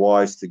it's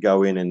wise to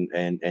go in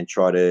and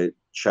try to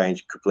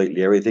change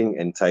completely everything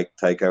and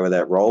take over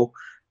that role.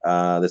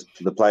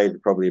 The players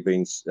have probably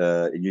been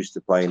used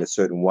to playing a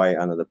certain way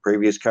under the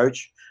previous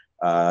coach.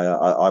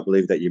 I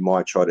believe that you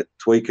might try to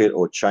tweak it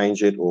or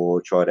change it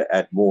or try to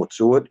add more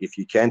to it if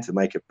you can to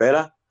make it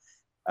better.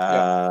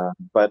 Yep.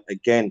 But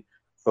again,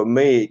 for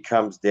me, it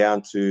comes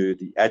down to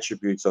the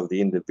attributes of the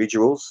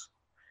individuals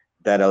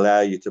that allow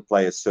you to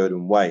play a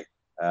certain way.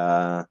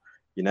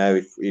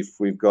 If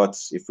we've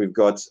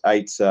got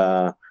 8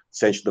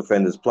 central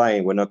defenders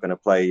playing, we're not going to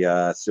play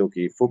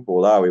silky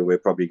football, are we? We're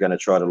probably going to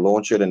try to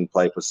launch it and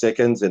play for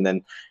seconds, and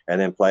then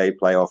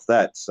play off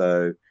that.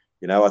 So,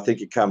 I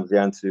think it comes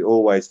down to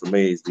always for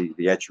me is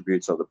the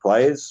attributes of the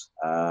players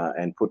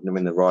and putting them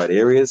in the right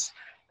areas,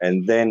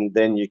 and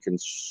then you can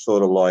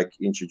sort of like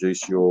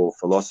introduce your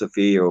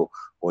philosophy or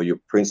your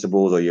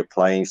principles or your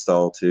playing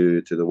style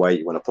to the way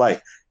you want to play.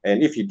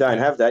 And if you don't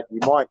have that, you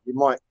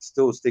might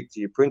still stick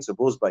to your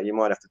principles, but you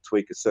might have to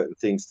tweak certain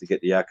things to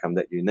get the outcome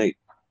that you need.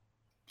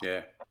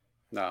 Yeah.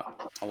 No,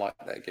 I like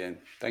that again.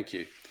 Thank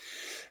you.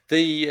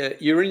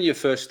 You're in your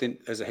first stint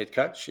as a head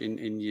coach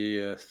in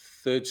your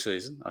 3rd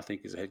season, I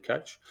think, as a head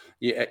coach.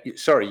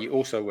 Sorry, you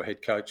also were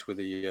head coach with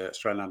the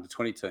Australian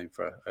under-20 team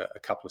for a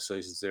couple of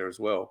seasons there as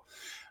well.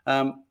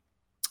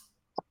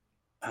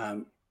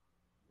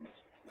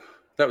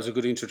 That was a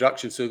good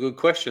introduction to a good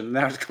question.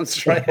 Now it's gone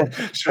straight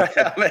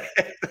out there.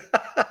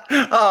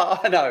 Oh,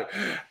 I know.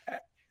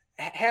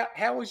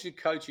 How has your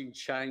coaching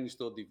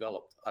changed or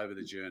developed over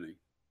the journey?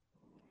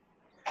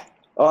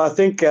 I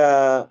think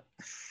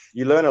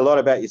you learn a lot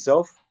about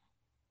yourself.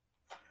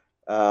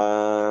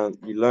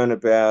 You learn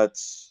about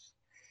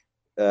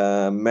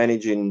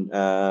managing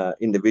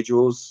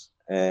individuals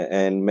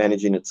and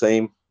managing a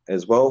team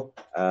as well.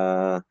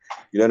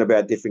 You learn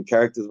about different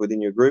characters within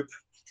your group.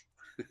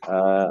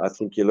 I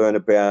think you learn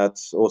about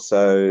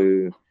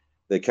also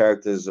the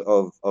characters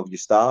of your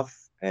staff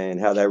and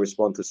how they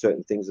respond to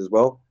certain things as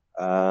well.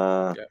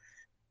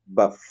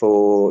 But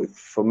for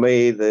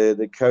me,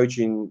 the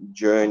coaching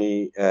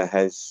journey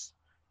has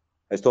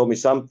taught me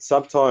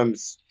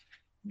sometimes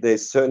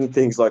there's certain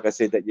things, like I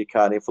said, that you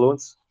can't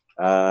influence.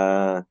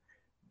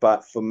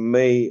 But for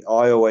me,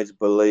 I always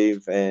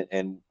believe,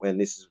 and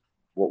this is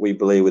what we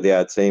believe with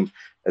our team,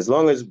 as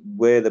long as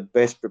we're the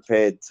best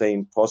prepared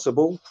team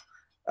possible,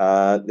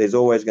 there's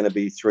always going to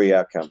be 3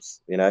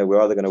 outcomes.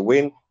 We're either going to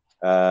win,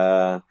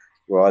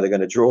 we're either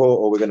going to draw,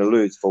 or we're going to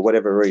lose for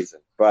whatever reason.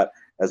 But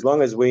as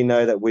long as we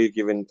know that we've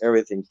given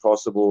everything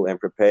possible and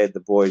prepared the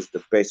boys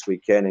the best we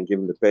can and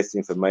given the best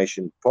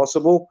information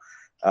possible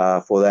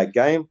for that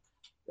game,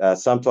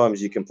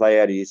 sometimes you can play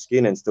out of your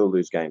skin and still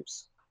lose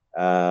games.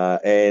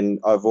 And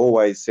I've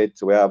always said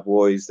to our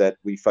boys that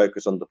we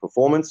focus on the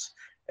performance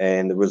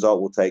and the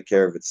result will take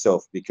care of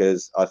itself,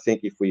 because I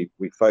think if we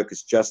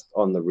focus just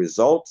on the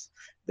result,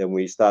 then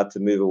we start to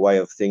move away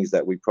of things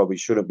that we probably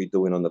shouldn't be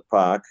doing on the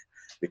park,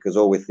 because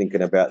all we're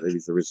thinking about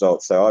is the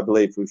result. So I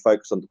believe if we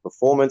focus on the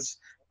performance,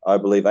 I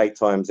believe 8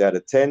 times out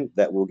of 10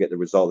 that we'll get the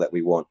result that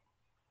we want.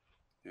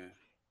 Yeah.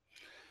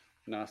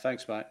 No,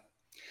 thanks, mate.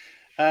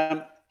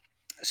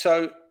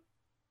 So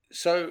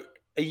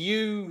are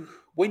you,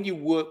 when you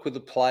work with the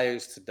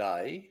players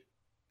today,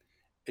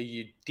 are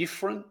you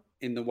different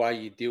in the way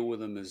you deal with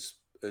them as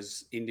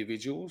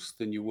individuals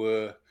than you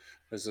were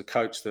as a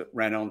coach that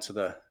ran onto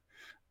the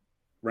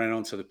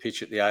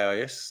pitch at the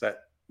AIS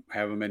that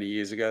however many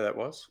years ago that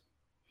was?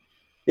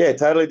 Yeah,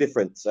 totally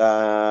different.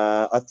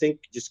 I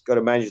think you just got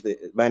to manage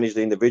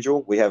the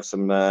individual. We have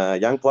some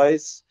young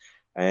players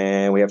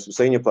and we have some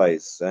senior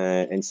players,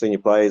 and senior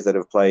players that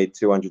have played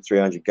 200,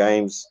 300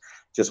 games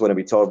just want to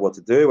be told what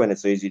to do, and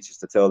it's easy just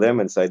to tell them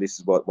and say, this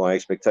is what my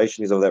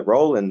expectation is of that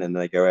role, and then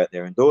they go out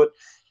there and do it.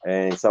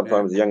 And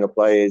sometimes the younger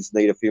players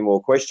need a few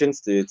more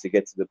questions to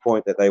get to the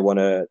point that they want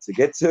to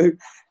get to,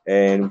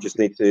 and we just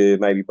need to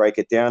maybe break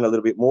it down a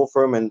little bit more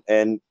for them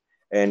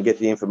and get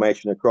the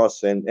information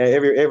across. And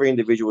every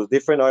individual is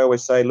different. I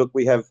always say, look,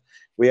 we have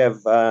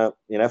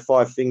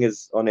 5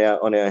 fingers on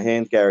our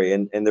hand, Gary,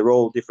 and they're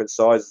all different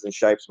sizes and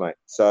shapes, mate.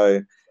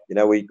 So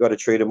we've got to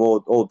treat them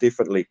all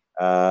differently.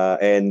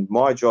 And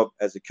my job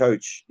as a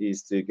coach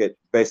is to get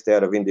best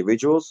out of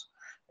individuals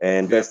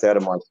and best out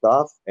of my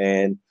staff.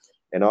 And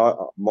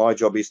my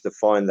job is to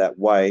find that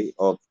way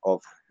of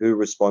who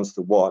responds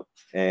to what,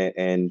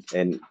 and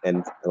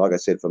like I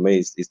said, for me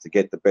is to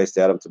get the best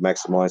out of them to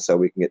maximise so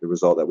we can get the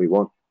result that we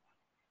want.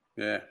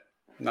 Yeah,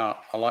 no,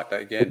 I like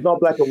that again. It's not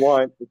black and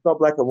white. It's not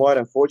black and white,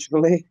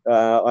 unfortunately.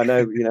 I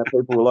know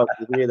people will like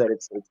to hear that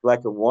it's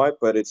black and white,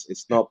 but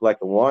it's not black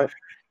and white.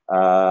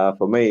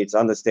 For me, it's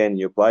understanding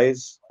your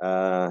players,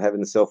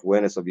 having the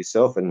self-awareness of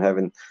yourself, and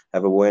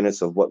have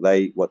awareness of what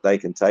they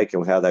can take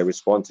and how they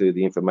respond to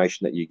the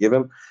information that you give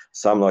them.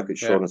 Some like it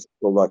short and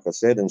simple, like I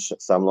said, and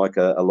some like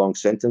a long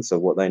sentence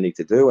of what they need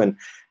to do. And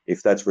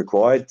if that's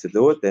required to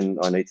do it, then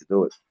I need to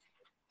do it.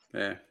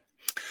 Yeah.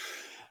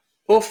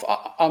 Uf,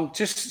 I'm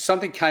just,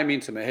 something came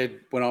into my head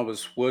when I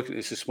was working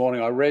this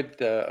morning. I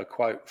read a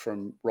quote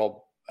from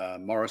Rob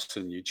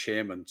Morrison, your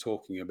chairman,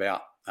 talking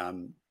about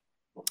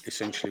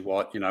essentially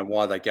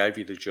why they gave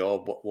you the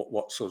job,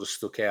 what sort of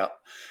stuck out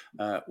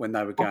when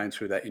they were going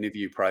through that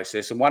interview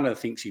process. And one of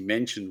the things he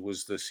mentioned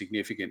was the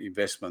significant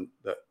investment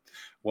that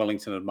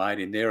Wellington had made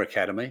in their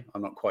academy.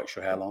 I'm not quite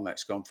sure how long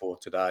that's gone for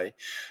today.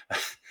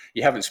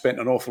 You haven't spent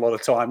an awful lot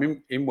of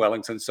time in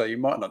Wellington, so you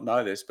might not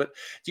know this. But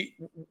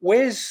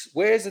where's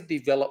the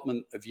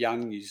development of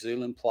young New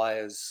Zealand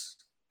players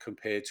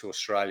compared to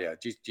Australia?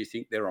 Do you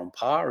think they're on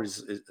par?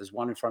 Is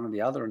one in front of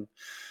the other? And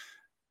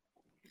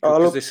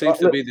because there seems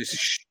to be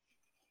this.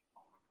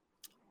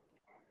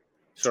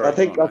 Sorry, I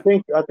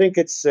think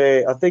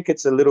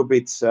it's a little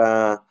bit.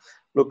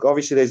 Look,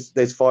 obviously,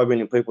 there's 5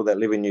 million people that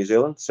live in New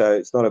Zealand, so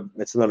it's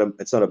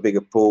not a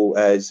bigger pool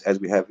as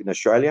we have in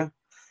Australia.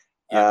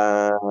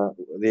 Yeah.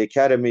 The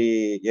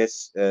academy,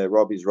 yes,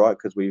 Rob is right,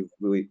 because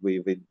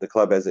the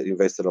club has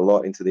invested a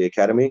lot into the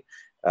academy.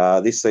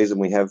 This season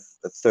we have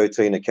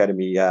 13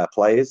 academy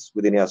players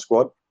within our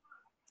squad.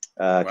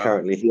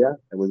 Currently here,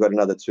 and we've got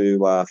another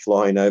 2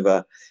 flying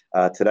over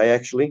today,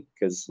 actually,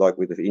 because like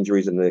with the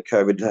injuries and the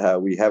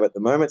COVID we have at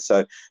the moment,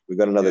 so we've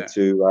got another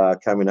 2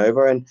 coming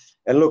over. And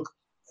look,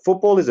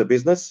 football is a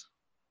business.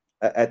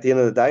 At the end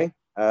of the day,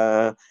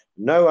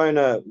 no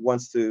owner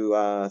wants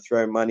to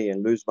throw money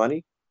and lose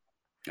money.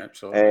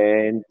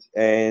 Absolutely.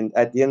 And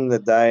at the end of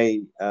the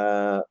day,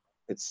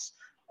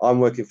 I'm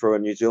working for a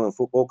New Zealand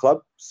football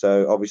club,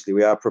 so obviously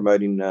we are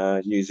promoting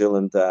New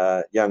Zealand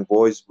young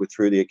boys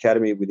through the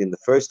academy within the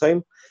first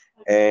team.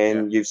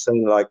 And you've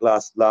seen, like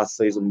last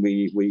season,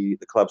 the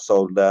club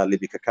sold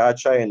Libby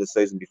Kakache, and the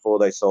season before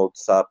they sold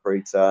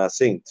Sarpreet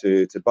Singh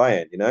to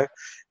Bayern.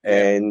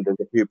 And there's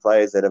a few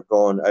players that have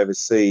gone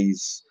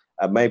overseas.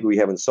 Maybe we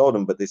haven't sold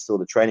them, but there's still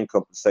the training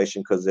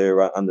compensation because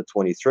they're under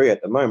 23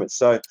 at the moment.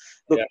 So,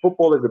 look,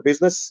 football is a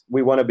business.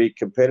 We want to be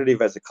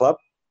competitive as a club.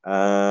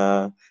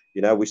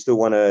 We still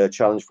want to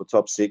challenge for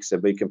top 6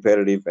 and be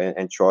competitive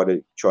and try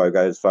to go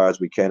as far as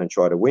we can and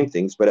try to win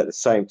things. But at the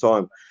same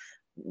time,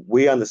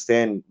 we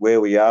understand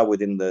where we are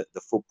within the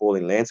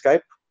footballing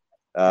landscape.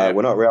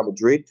 We're not Real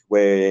Madrid,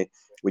 where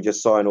we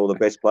just sign all the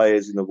best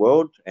players in the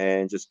world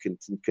and just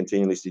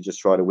continuously just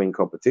try to win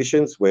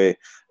competitions. Where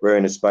we're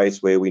in a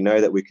space where we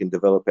know that we can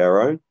develop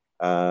our own.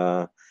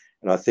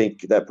 And I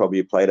think that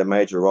probably played a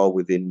major role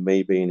within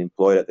me being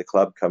employed at the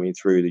club, coming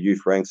through the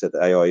youth ranks at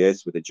the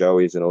AIS with the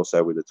Joeys and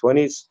also with the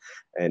 20s,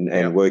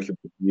 and working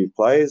with youth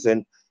players.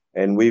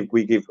 And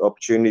we give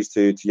opportunities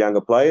to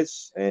younger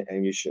players, and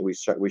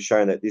we've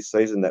shown that this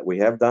season that we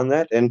have done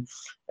that. And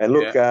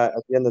look, at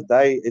the end of the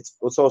day, it's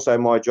also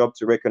my job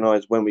to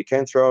recognise when we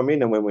can throw them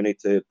in and when we need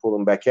to pull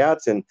them back out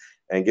and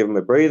give them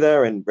a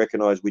breather, and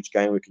recognise which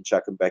game we can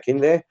chuck them back in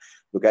there.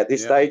 Look, at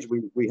this stage,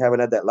 we haven't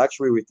had that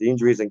luxury with the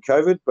injuries and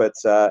COVID, but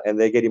and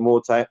they're getting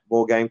more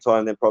game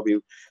time than probably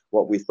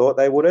what we thought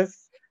they would have.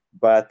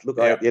 But look,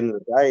 at the end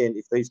of the day, and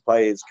if these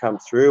players come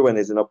through and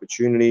there's an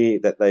opportunity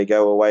that they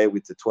go away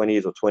with the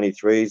 20s or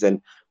 23s, and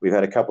we've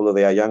had a couple of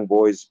our young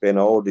boys, Ben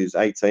Old, who's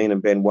 18,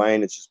 and Ben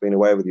Wayne, it's just been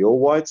away with the All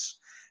Whites,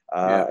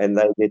 and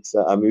they get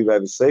a move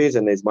overseas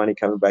and there's money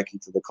coming back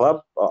into the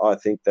club, I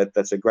think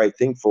that's a great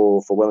thing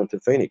for Wellington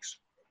Phoenix.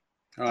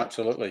 Oh,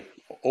 absolutely.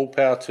 All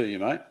power to you,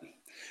 mate.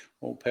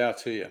 All power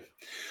to you.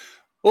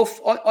 Well,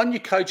 on your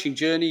coaching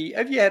journey,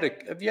 have you had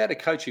a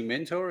coaching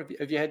mentor?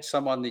 Have you had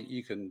someone that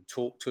you can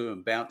talk to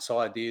and bounce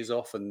ideas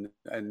off and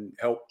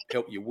help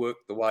you work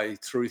the way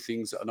through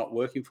things that are not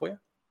working for you?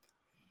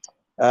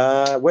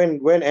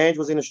 When Ange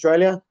was in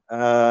Australia,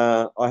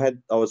 I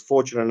was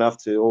fortunate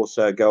enough to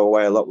also go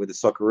away a lot with the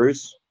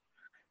Socceroos.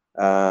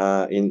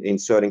 In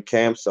certain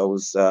camps, I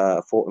was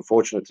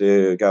fortunate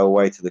to go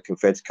away to the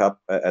Confeds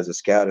Cup as a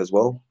scout as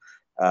well,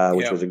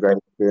 which was a great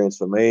experience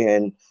for me.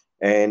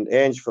 And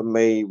Ange, for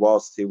me,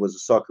 whilst he was a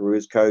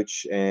Socceroos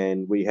coach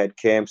and we had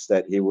camps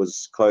that he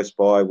was close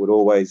by, would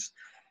always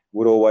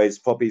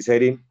pop his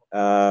head in,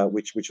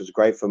 which was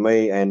great for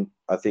me. And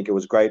I think it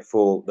was great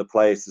for the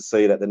players to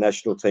see that the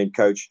national team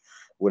coach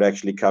would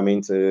actually come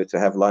in to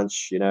have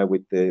lunch,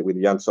 with the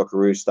young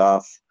Socceroos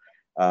staff,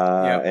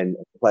 and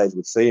players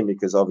would see him,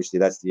 because obviously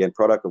that's the end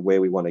product of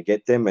where we want to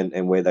get them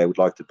and where they would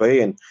like to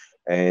be. And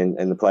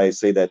the players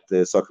see that the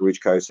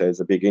Socceroos coach has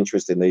a big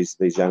interest in these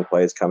young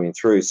players coming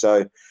through.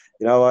 So,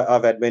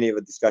 I've had many of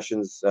the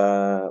discussions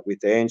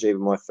with Ange.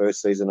 Even my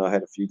first season, I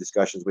had a few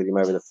discussions with him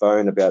over the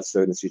phone about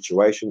certain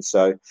situations.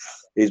 So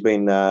he's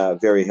been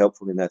very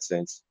helpful in that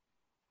sense.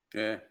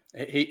 Yeah,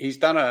 he's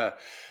done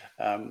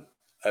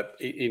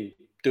in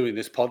doing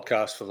this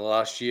podcast for the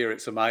last year,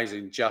 it's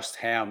amazing just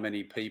how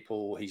many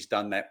people he's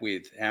done that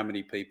with, how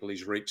many people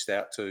he's reached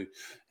out to,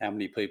 how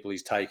many people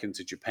he's taken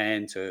to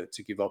Japan to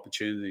give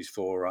opportunities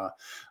for.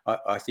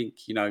 I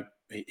think, you know,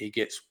 he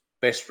gets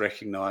best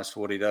recognised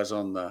for what he does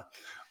on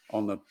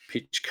the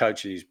pitch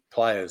coaching his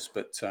players,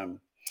 but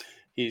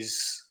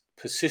his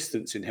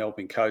persistence in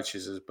helping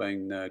coaches has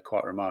been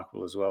quite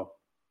remarkable as well.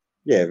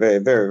 Yeah, very,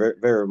 very, very,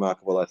 very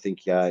remarkable. I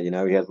think, you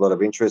know, he has a lot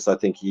of interest. I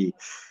think he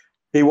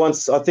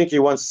wants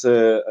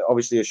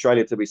obviously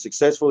Australia to be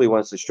successful. He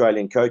wants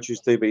Australian coaches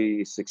to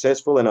be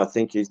successful, and I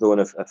think he's doing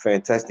a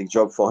fantastic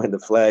job flying the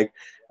flag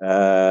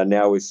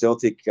now with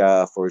Celtic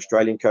for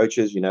Australian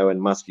coaches. You know, and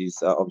Muskie's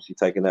obviously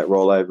taken that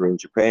role over in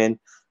Japan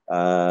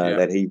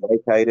that he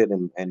vacated,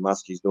 and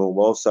Muskie's doing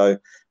well. So,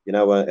 you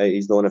know,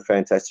 he's doing a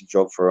fantastic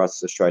job for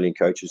us Australian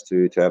coaches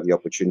to have the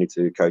opportunity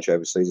to coach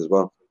overseas as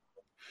well.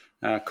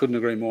 Couldn't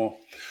agree more.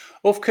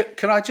 Well,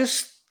 can I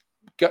just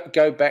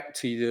go back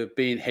to the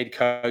being head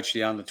coach of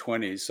the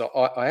under-20s? So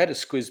I had a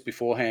squiz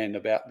beforehand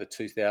about the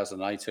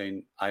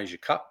 2018 Asia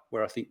Cup,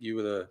 where I think you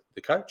were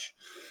the coach.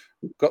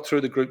 Got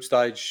through the group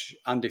stage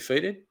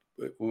undefeated,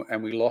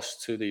 and we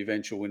lost to the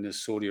eventual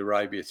winners, Saudi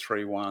Arabia,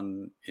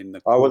 3-1 in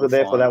the quarterfinal. I wasn't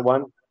there for that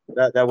one.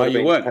 That would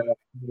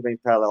have been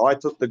parallel. I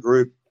took the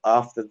group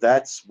after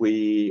that.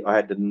 I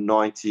had the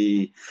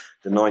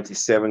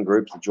 97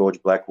 groups, the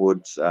George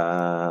Blackwoods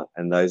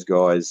and those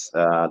guys,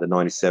 the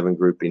 97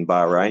 group in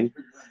Bahrain.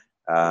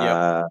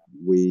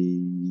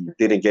 We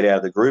didn't get out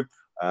of the group.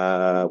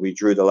 We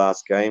drew the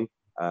last game,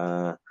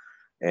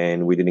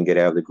 and we didn't get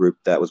out of the group.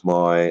 That was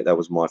my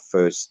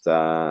first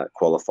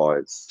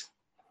qualifiers.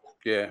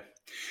 Yeah,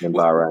 in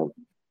Bahrain.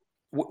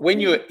 When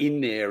you're in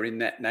there in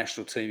that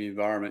national team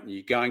environment and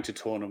you're going to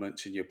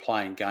tournaments and you're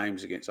playing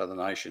games against other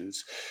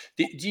nations,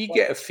 do you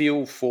get a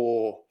feel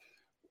for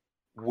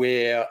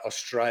where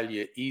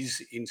Australia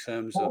is in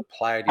terms of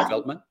player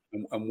development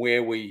and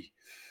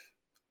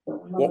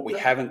what we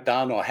haven't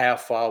done or how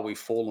far we've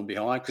fallen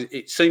behind? Because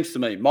it seems to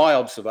me, my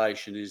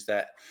observation is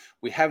that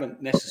we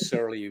haven't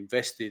necessarily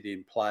invested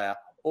in player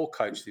or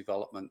coach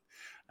development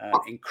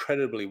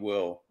incredibly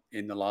well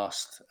in the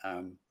last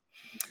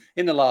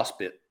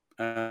bit.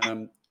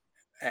 And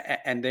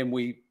then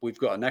we've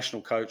got a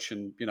national coach,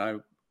 and you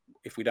know,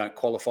 if we don't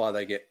qualify,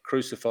 they get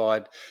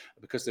crucified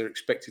because they're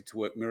expected to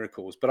work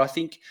miracles. But I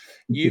think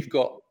you've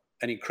got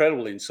an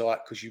incredible insight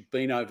because you've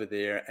been over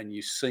there and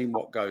you've seen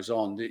what goes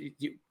on.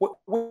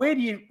 Where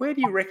do you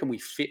reckon we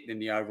fit in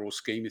the overall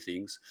scheme of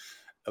things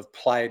of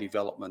player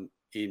development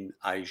in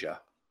Asia?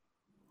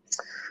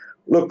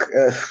 Look,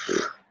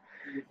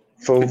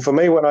 for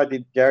me, when I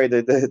did, Gary,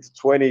 the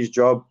 20s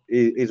job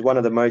is one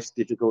of the most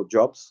difficult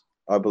jobs.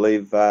 I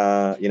believe,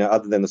 you know,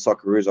 other than the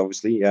Socceroos,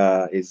 obviously,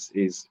 is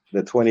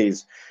the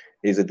 20s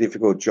is a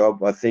difficult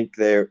job. I think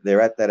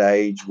they're at that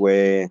age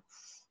where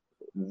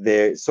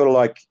they're sort of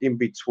like in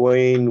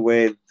between,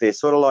 where they're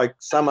sort of like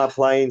some are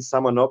playing,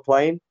 some are not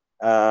playing.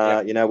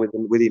 You know,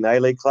 within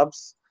A-League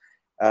clubs,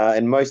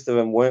 and most of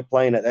them weren't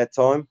playing at that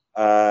time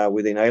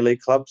within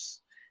A-League clubs.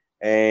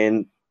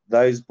 And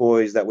those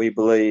boys that we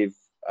believe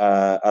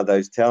are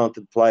those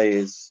talented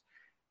players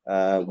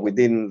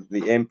within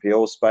the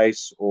NPL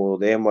space or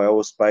the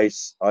NYL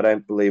space, I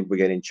don't believe we're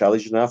getting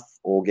challenged enough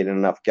or getting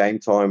enough game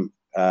time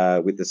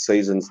with the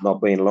seasons not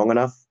being long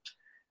enough.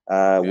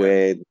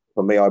 Where,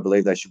 for me, I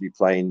believe they should be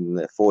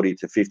playing 40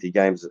 to 50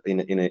 games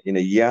in a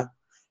year,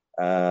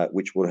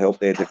 which will help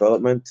their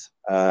development.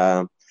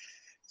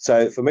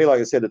 So for me, like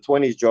I said, the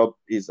 20s job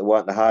is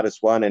the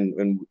hardest one,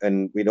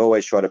 and we'd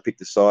always try to pick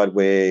the side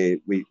where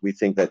we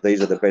think that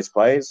these are the best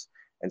players.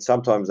 And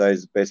sometimes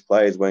those best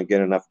players won't get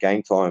enough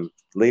game time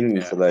leading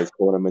into those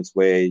tournaments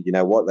where, you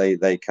know what,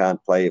 they can't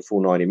play a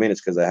full 90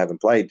 minutes because they haven't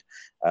played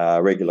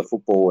regular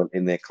football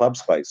in their club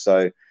space.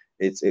 So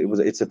it's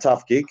a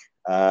tough gig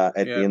at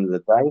the end of the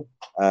day.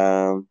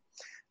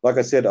 Like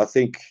I said, I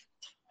think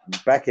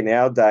back in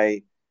our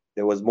day,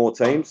 there was more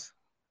teams,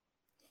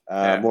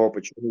 more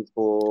opportunities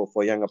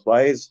for younger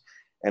players.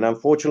 And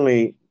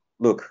unfortunately,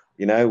 look,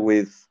 you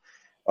know,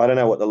 I don't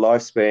know what the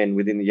lifespan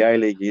within the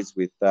A-League is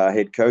with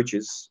head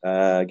coaches.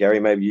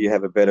 Gary, maybe you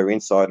have a better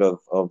insight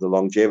of the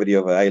longevity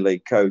of an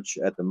A-League coach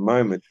at the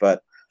moment.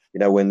 But, you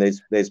know, when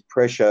there's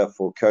pressure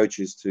for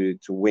coaches to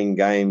win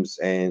games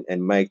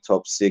and make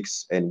top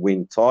six and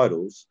win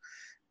titles,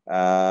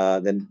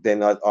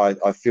 then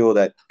I feel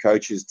that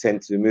coaches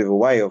tend to move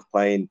away of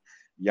playing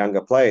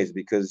younger players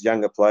because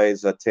younger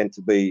players tend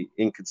to be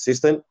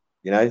inconsistent.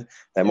 You know,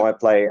 they might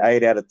play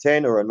 8 out of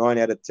 10 or a 9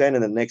 out of 10,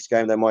 and the next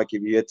game they might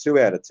give you a 2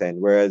 out of 10.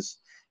 Whereas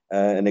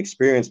an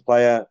experienced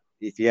player,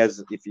 if he has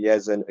a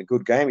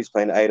good game, he's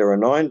playing 8 or a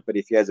 9. But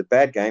if he has a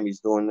bad game,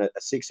 he's doing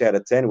a 6 out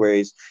of 10. Where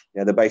he's, you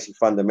know, the basic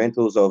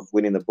fundamentals of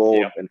winning the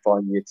ball and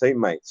finding your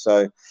teammates.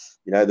 So,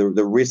 you know,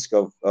 the risk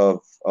of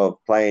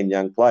playing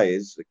young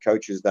players, the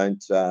coaches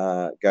don't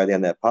go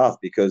down that path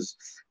because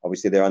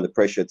obviously they're under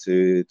pressure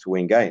to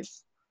win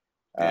games.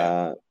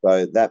 So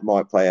that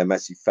might play a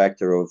massive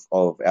factor of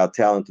our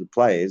talented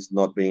players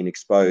not being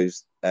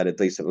exposed at a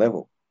decent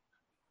level.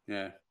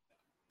 Yeah.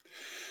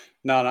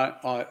 No,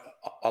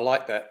 I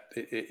like that.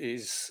 It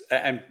is,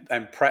 and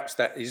perhaps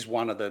that is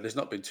one of the. There's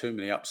not been too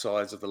many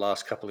upsides of the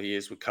last couple of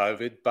years with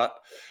COVID, but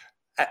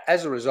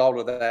as a result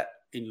of that,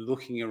 in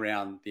looking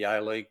around the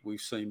A-League,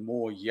 we've seen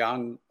more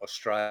young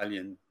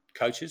Australian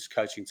coaches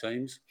coaching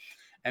teams,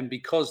 and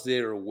because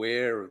they're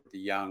aware of the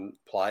young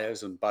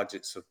players and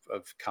budgets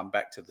have come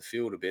back to the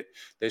field a bit,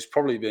 there's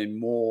probably been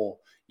more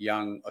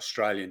young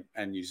Australian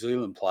and New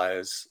Zealand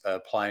players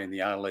playing the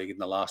A-League in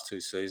the last 2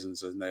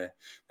 seasons than there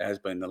has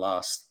been the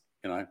last,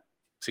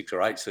 6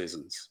 or 8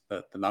 seasons.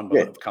 The number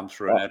that have come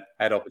through and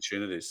had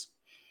opportunities.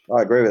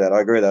 I agree with that.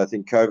 I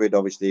think COVID,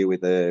 obviously,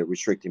 with the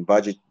restricting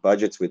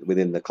budgets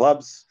within the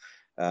clubs,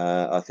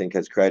 I think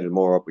has created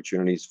more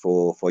opportunities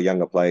for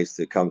younger players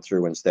to come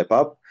through and step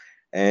up.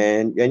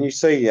 And you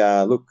see,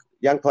 look,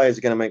 young players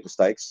are going to make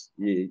mistakes.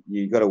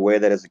 You got to wear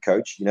that as a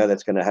coach. You know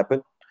that's going to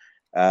happen.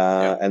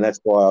 And that's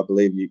why I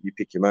believe you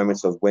pick your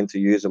moments of when to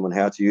use them and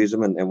how to use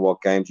them, and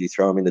what games you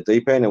throw them in the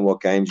deep end, and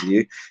what games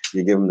you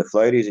give them the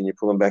floaties and you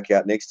pull them back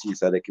out next to you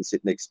so they can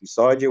sit next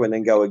beside you and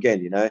then go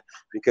again,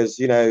 because,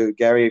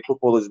 Gary,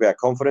 football is about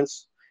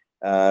confidence.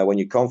 When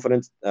you're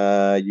confident,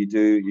 you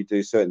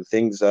do certain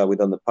things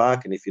within the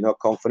park, and if you're not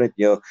confident,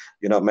 you're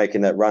not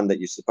making that run that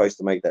you're supposed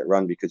to make that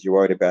run because you're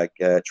worried about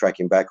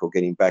tracking back or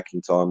getting back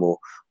in time or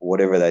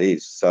whatever that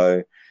is.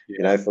 So,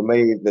 for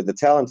me, the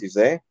talent is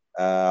there.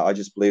 I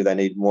just believe they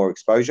need more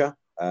exposure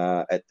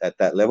at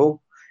that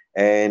level.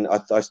 And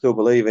I still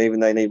believe even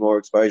they need more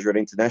exposure at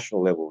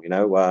international level.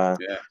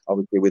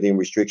 Obviously within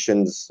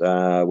restrictions,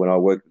 when I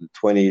worked with the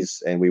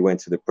 20s and we went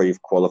to the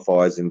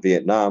pre-qualifiers in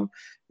Vietnam,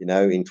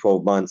 in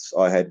 12 months,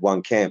 I had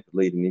one camp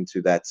leading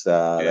into those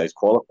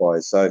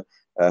qualifiers. So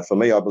for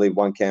me, I believe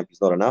one camp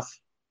is not enough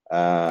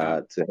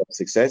to have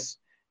success.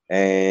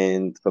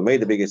 And for me,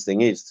 the biggest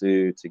thing is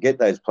to get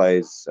those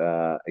players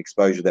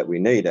exposure that we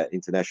need at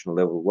international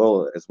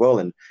level as well,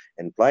 and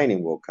playing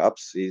in World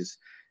Cups is,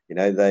 we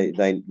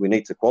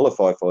need to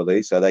qualify for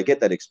these so they get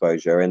that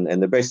exposure.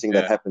 And the best thing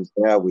that happens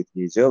now with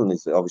New Zealand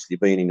is obviously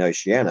being in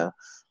Oceania.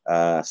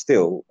 New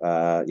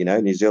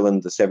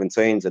Zealand, the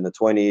 17s and the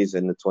 20s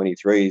and the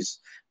 23s,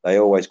 they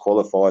always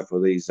qualify for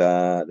these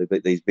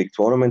big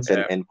tournaments,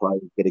 and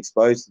players get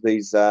exposed to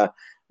these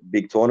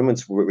big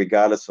tournaments,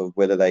 regardless of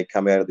whether they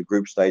come out of the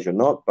group stage or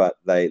not, but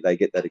they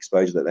get that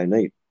exposure that they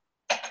need.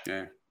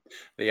 Yeah.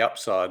 The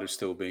upside of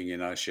still being in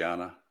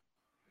Oceania.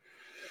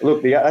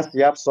 Look, that's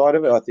the upside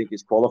of it, I think,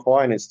 is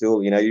qualifying. It's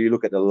still, you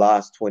look at the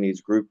last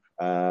 20s group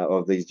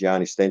of these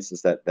Gianni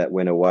Stensons that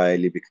went away,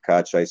 Libby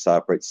Kakache,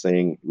 Sarpreet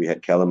Singh, we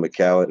had Callum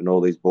McCowart and all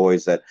these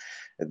boys that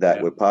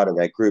were part of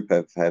that group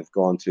have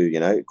gone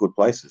to, good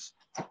places.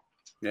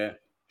 Yeah.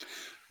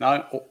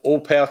 No, all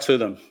power to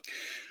them.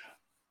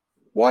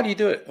 Why do you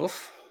do it,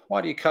 Uf?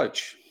 Why do you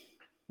coach?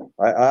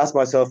 I ask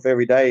myself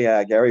every day,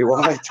 Gary,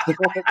 why?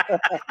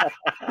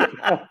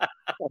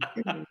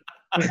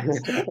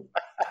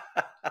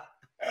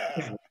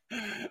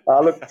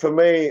 Look, for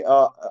me,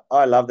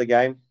 I love the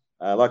game.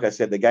 Like I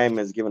said, the game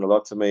has given a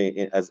lot to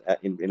me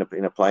in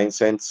a playing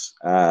sense.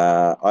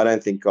 I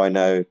don't think I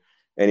know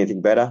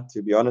anything better,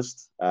 to be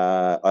honest.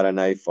 I don't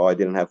know if I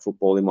didn't have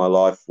football in my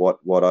life,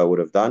 what I would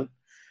have done.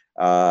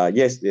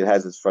 Yes, it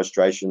has its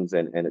frustrations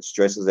and its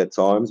stresses at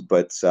times,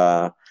 but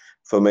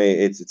for me,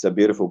 it's a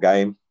beautiful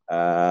game.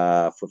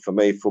 For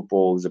me,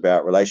 football is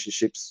about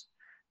relationships.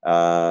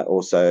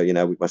 Also,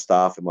 with my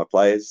staff and my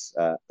players.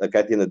 Like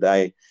at the end of the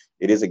day,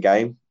 it is a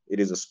game. It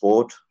is a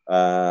sport.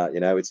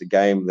 It's a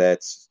game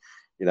that,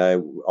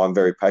 I'm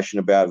very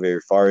passionate about,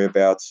 very fiery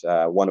about.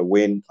 Want to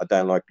win. I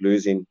don't like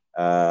losing.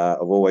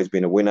 I've always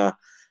been a winner.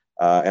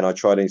 And I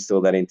try to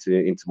instill that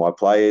into my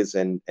players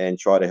and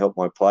try to help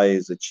my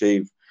players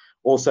achieve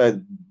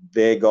also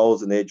their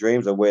goals and their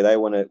dreams of where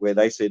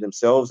they see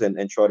themselves,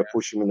 and try to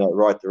push them in that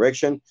right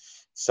direction.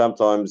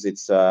 Sometimes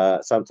it's a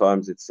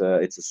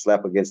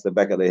slap against the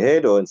back of their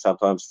head, and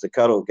sometimes it's a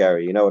cuddle,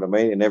 Gary. You know what I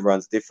mean? And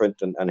everyone's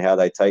different and how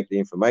they take the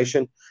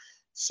information.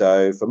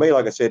 So for me,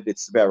 like I said,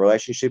 it's about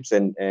relationships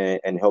and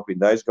helping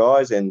those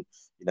guys. And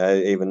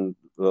even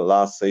the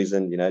last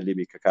season,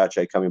 Libby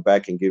Kakache coming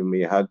back and giving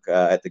me a hug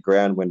at the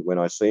ground when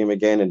I see him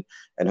again,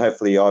 and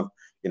hopefully I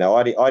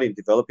didn't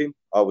develop him.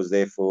 I was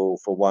there for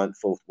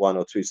one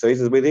or two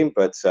seasons with him,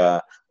 but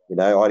I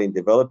didn't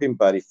develop him.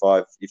 But if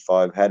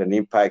I've had an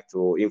impact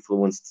or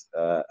influenced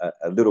a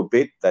little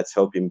bit, that's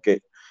helped him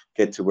get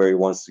to where he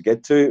wants to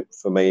get to.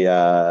 For me,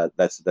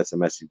 that's a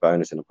massive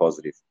bonus and a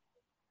positive.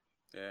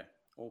 Yeah,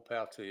 all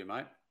power to you,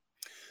 mate.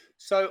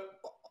 So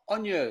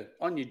on your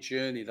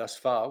journey thus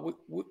far,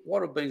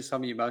 what have been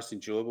some of your most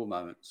enjoyable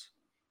moments?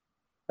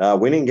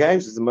 Winning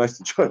games is the most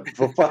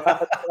enjoyable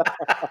part.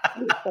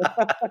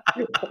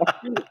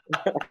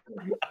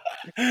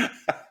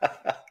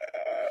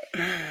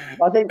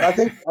 I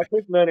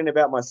think learning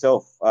about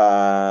myself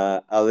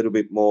a little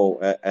bit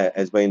more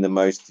has been the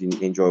most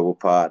enjoyable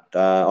part.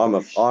 I'm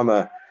a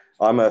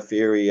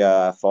fiery,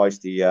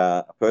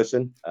 feisty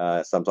person.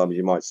 Sometimes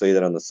you might see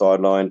that on the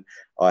sideline.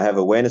 I have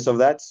awareness of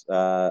that,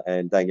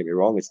 and don't get me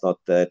wrong, it's not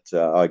that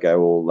I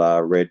go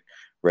all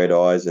red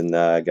eyes and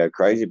go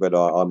crazy, but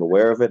I'm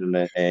aware of it,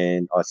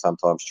 and I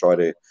sometimes try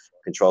to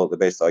control it the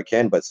best I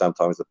can, but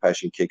sometimes the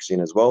passion kicks in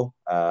as well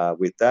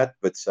with that.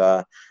 But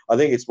I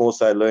think it's more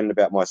so learning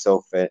about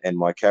myself and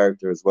my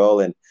character as well.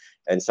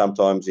 And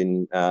sometimes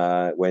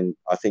when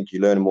I think you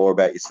learn more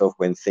about yourself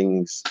when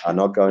things are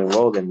not going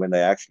well than when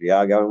they actually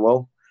are going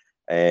well.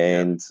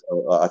 And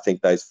I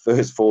think those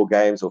first 4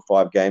 games or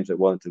 5 games at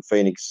Wellington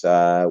Phoenix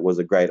was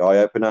a great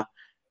eye-opener.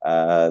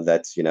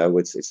 That's,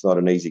 it's not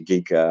an easy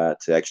gig to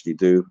actually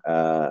do,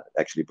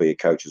 actually be a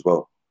coach as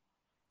well.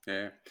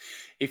 Yeah.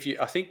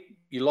 I think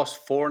you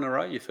lost 4 in a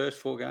row, your first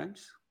 4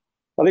 games?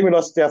 I think we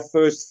lost our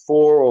first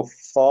 4 or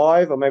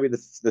 5, or maybe the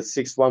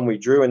 6th one we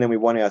drew, and then we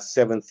won our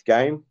 7th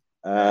game.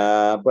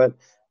 But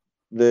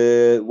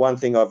the one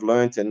thing I've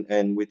learned,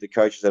 and with the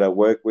coaches that I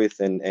work with,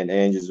 and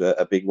Ange is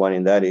a big one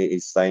in that,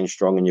 is staying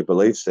strong in your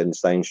beliefs and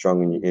staying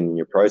strong in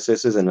your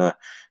processes. And I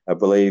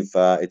believe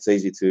it's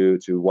easy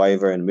to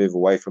waver and move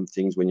away from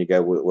things when you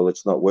go, well,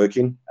 it's not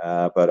working.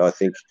 But I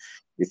think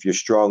if you're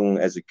strong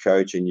as a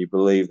coach and you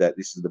believe that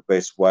this is the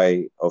best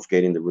way of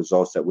getting the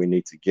results that we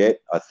need to get,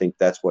 I think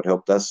that's what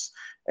helped us,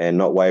 and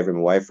not wavering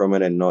away from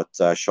it and not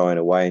shying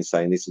away and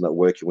saying this is not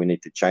working, we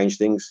need to change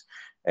things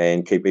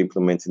and keep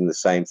implementing the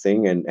same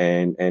thing.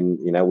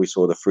 And we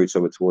saw the fruits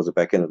of it towards the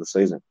back end of the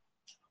season.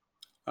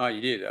 Oh,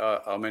 you did.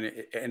 I mean,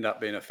 it ended up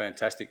being a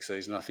fantastic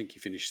season. I think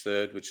you finished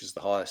 3rd, which is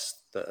the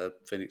highest that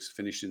Phoenix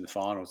finished in the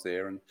finals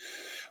there. And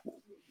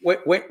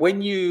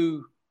when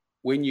you're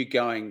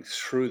going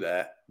through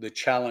that, the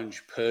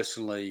challenge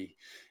personally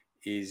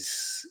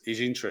is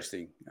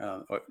interesting.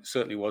 It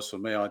certainly was for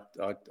me. I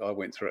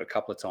went through it a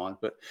couple of times.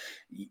 But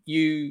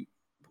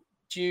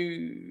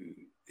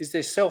is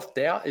there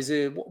self-doubt? Is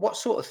there what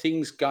sort of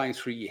things going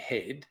through your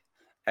head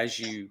as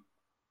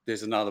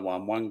there's another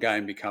one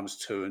game becomes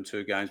 2 and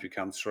 2 games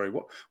becomes 3?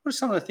 What are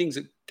some of the things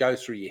that go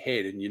through your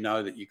head, and you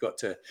know that you've got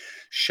to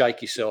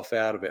shake yourself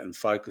out of it and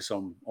focus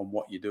on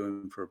what you're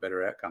doing for a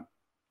better outcome?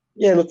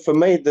 Yeah, look, for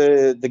me,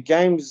 the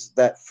games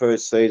that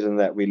first season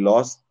that we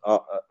lost,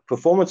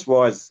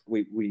 performance-wise,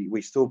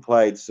 we still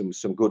played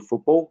some good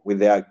football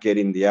without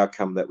getting the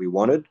outcome that we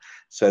wanted.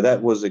 So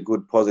that was a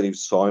good positive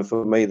sign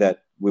for me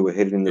that we were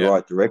headed in the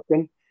right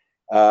direction.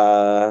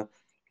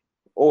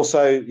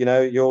 Also,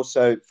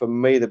 for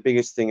me, the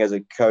biggest thing as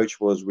a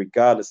coach was,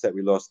 regardless that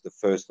we lost the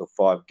first or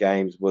 5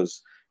 games,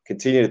 was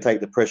continue to take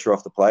the pressure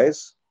off the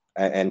players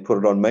and put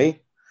it on me,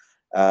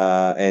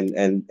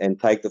 and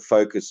take the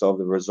focus of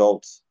the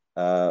results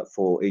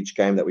for each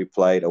game that we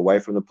played away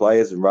from the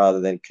players, and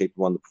rather than keep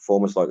them on the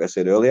performance, like I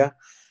said earlier.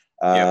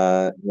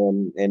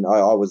 And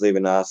I was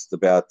even asked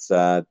about,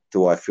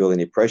 do I feel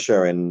any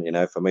pressure? And,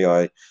 for me,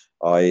 I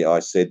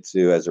said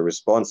as a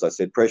response, I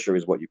said, pressure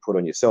is what you put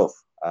on yourself.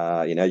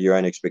 Your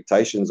own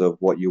expectations of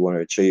what you want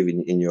to achieve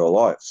in your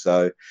life.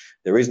 So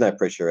there is no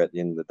pressure at the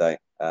end of the day.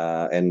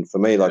 And for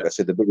me, like I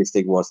said, the biggest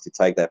thing was to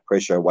take that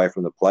pressure away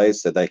from the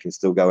players so they can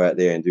still go out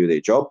there and do their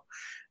job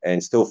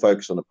and still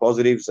focus on the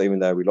positives. Even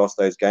though we lost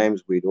those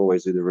games, we'd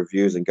always do the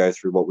reviews and go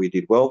through what we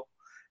did well.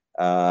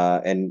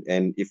 And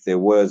if there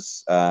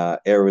was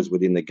errors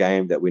within the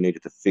game that we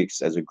needed to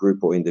fix as a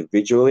group or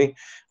individually,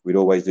 we'd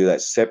always do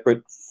that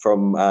separate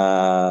from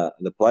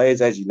the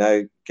players. As you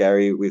know,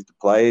 Gary, with the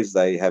players,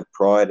 they have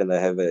pride and they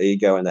have an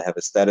ego and they have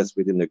a status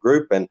within the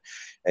group. And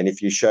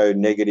if you show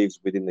negatives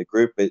within the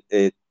group,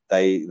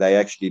 they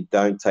actually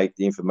don't take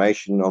the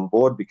information on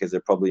board, because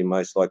they're probably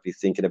most likely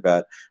thinking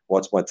about,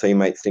 what's my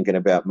teammate thinking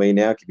about me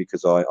now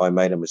because I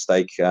made a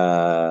mistake,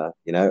 at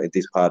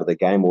this part of the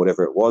game or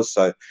whatever it was.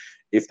 So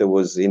if there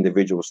was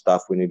individual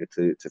stuff we needed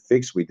to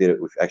fix, we did it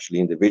with actually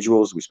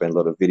individuals. We spent a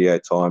lot of video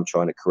time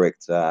trying to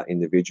correct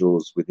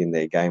individuals within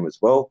their game as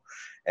well.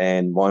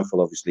 And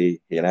mindful,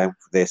 obviously,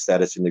 their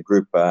status in the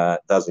group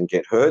doesn't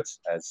get hurt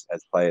as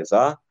players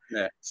are.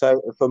 Yeah. So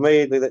for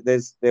me,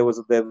 there was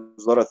a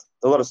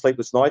lot of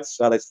sleepless nights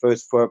those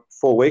first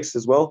 4 weeks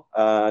as well,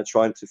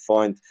 trying to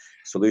find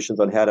solutions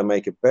on how to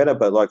make it better.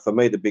 But for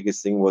me, the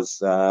biggest thing was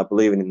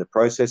believing in the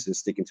process and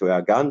sticking to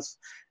our guns,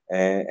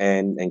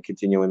 and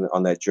continuing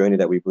on that journey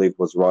that we believe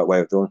was the right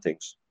way of doing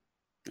things.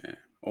 Yeah,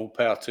 all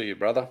power to you,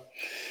 brother.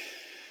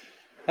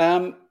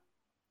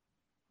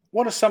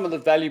 What are some of the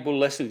valuable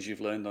lessons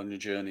you've learned on your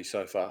journey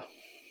so far?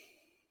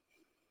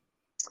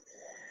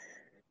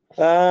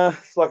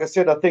 Like I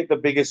said, I think the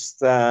biggest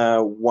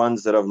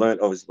ones that I've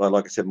learned, obviously,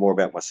 like I said, more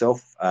about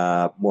myself,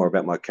 more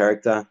about my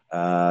character.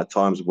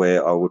 Times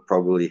where I would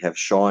probably have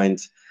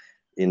shined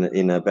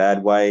in a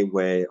bad way,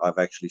 where I've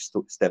actually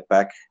stepped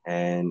back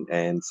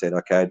and said,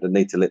 okay, I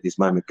need to let this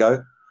moment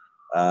go,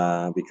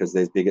 because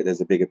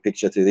there's a bigger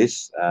picture to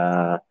this.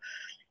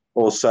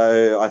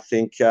 Also, I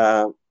think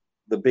the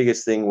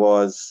biggest thing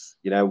was,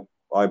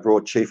 I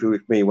brought Chiefy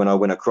with me when I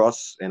went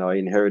across, and I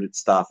inherited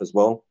staff as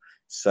well.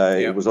 So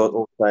It was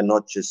also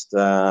not just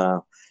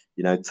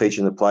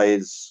teaching the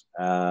players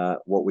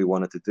what we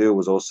wanted to do. It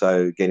was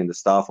also getting the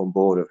staff on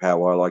board of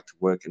how I like to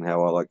work and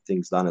how I like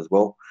things done as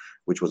well,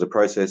 which was a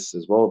process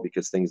as well,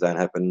 because things don't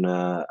happen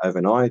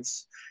overnight.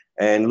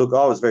 And look,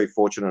 I was very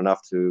fortunate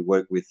enough to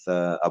work with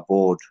a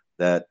board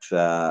that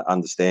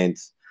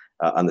understands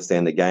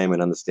understand the game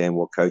and understand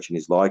what coaching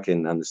is like,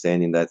 and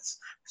understanding that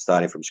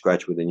starting from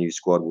scratch with a new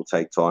squad will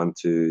take time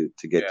to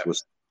get to a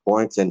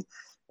point.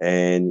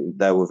 And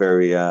they were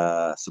very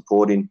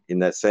supporting in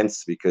that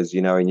sense, because,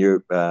 in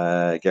Europe,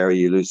 Gary,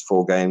 you lose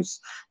 4 games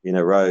in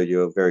a row,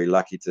 you're very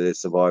lucky to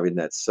survive in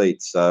that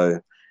seat. So,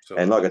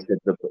 and like I said,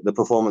 the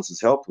performance has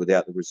helped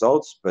without the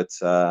results, but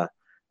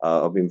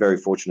I've been very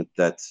fortunate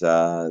that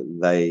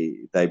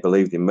they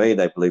believed in me,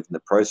 they believed in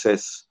the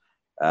process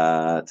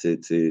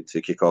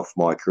to kick off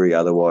my career.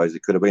 Otherwise,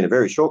 it could have been a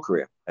very short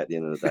career at the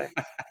end of the day.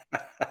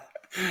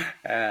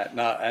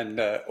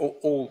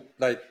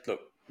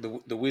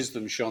 The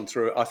wisdom shone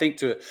through. I think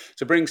to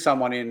bring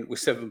someone in with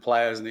 7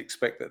 players and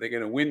expect that they're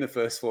going to win the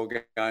first 4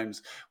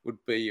 games would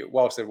be,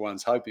 whilst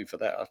everyone's hoping for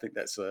that, I think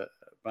that's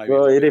maybe.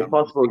 Well, it is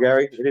possible,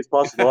 Gary. It is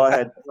possible.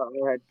 I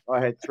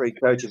had 3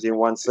 coaches in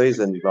one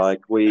season.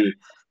 Like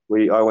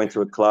I went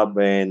to a club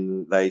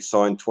and they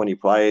signed 20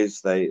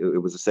 players.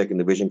 It was a second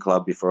division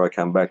club before I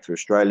came back to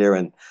Australia,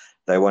 and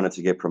they wanted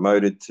to get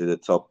promoted to the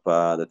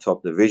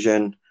top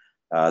division.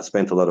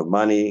 Spent a lot of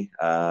money.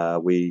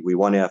 We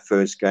won our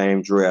first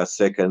game, drew our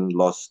second,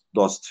 lost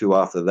 2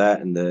 after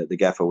that, and the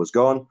gaffer was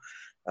gone.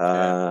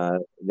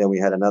 Then we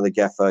had another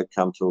gaffer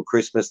come till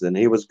Christmas, then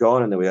he was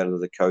gone, and then we had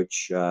another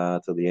coach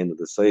till the end of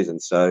the season.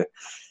 So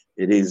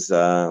it is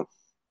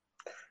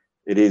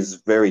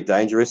very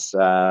dangerous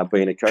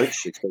being a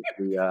coach,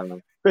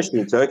 especially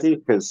in Turkey,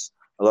 because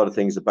a lot of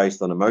things are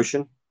based on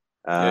emotion.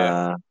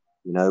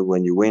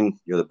 When you win,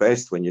 you're the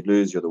best. When you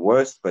lose, you're the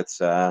worst. But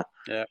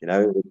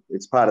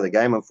it's part of the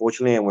game,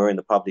 unfortunately, and we're in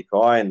the public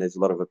eye, and there's a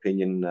lot of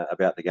opinion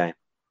about the game.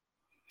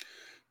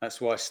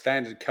 That's why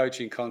standard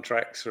coaching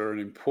contracts are an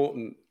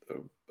important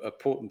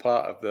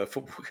part of the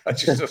Football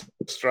Coaches of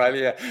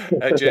Australia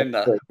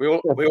agenda. We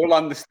all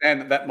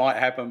understand that might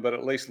happen, but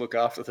at least look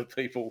after the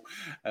people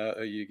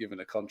who you're given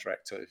a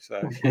contract to.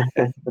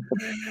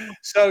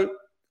 So,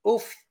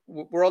 Ulf,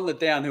 we're on the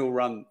downhill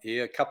run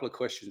here. A couple of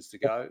questions to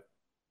go.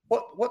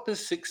 What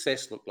does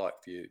success look like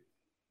for you?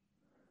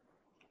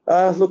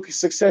 Look,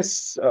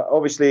 success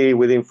obviously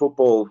within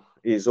football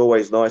is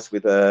always nice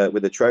with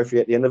a trophy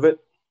at the end of it.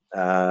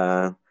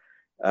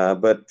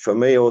 But for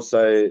me,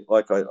 also,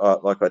 like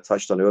I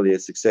touched on earlier,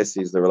 success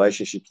is the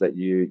relationships that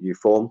you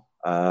form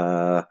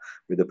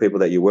with the people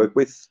that you work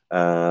with,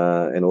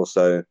 and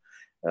also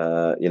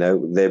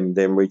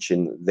them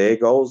reaching their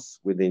goals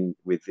within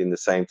the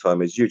same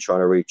time as you trying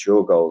to reach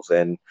your goals.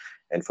 And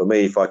for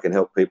me, if I can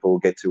help people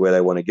get to where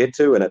they want to get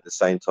to, and at the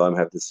same time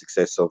have the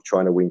success of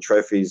trying to win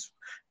trophies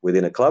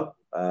within a club,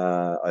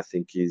 I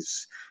think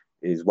is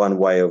one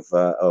way of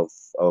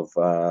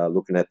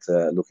looking at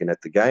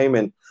the game.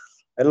 And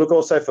look,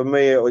 also for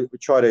me, we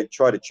try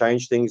to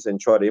change things and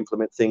try to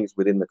implement things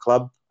within the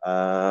club.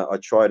 I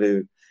try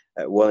to,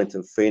 at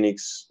Wellington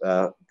Phoenix,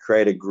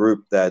 create a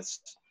group that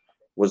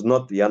was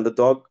not the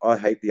underdog. I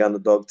hate the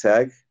underdog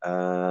tag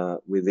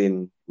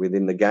within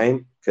the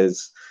game,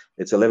 because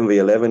it's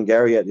 11v11,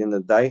 Gary, at the end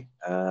of the day.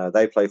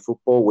 They play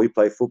football, we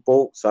play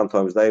football.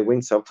 Sometimes they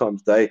win,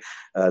 sometimes they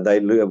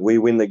lose, we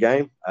win the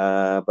game.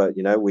 But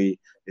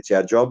it's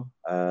our job.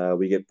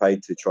 We get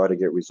paid to try to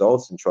get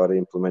results and try to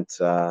implement,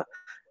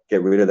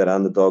 get rid of that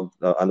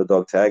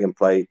underdog tag and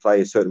play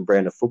a certain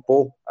brand of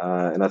football.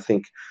 And I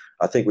think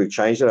we've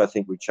changed it. I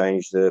think we've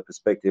changed the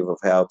perspective of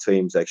how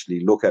teams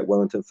actually look at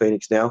Wellington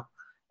Phoenix now.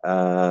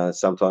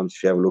 Sometimes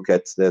if you have a look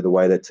at the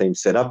way that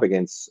team's set up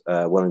against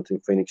Wellington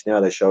Phoenix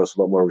now, they show us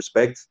a lot more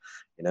respect,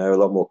 a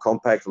lot more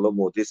compact, a lot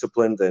more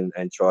disciplined,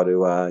 and try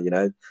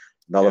to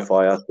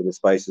nullify us to the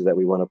spaces that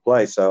we want to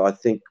play. So I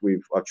think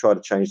I've tried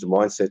to change the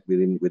mindset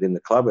within the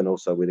club and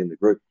also within the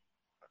group.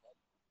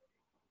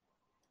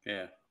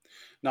 Yeah,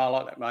 no, I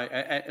like that, mate.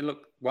 And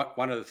look,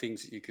 one of the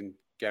things that you can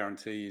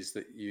guarantee is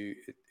that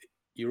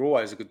you're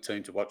always a good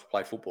team to watch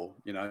play football.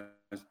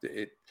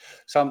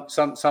 Some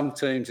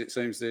teams, it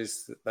seems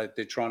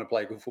they're trying to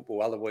play good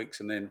football other weeks,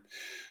 and then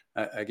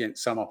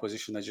against some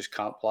opposition they just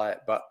can't play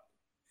it. But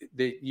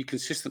you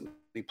consistently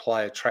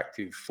play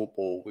attractive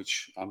football,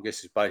 which I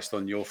guess is based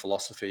on your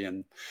philosophy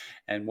and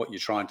what you're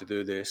trying to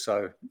do there.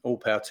 So all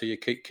power to you.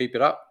 Keep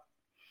it up.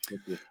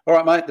 Thank you. All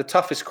right, mate. The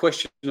toughest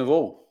question of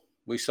all.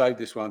 We saved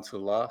this one to the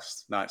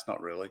last. No, it's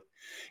not really.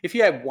 If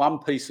you had one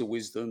piece of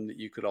wisdom that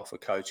you could offer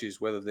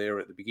coaches, whether they're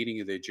at the beginning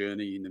of their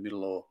journey, in the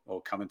middle,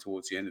 or coming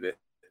towards the end of it,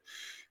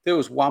 there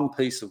was one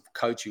piece of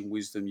coaching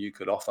wisdom you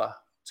could offer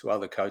to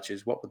other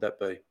coaches, what would that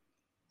be?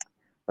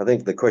 I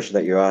think the question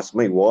that you asked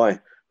me, why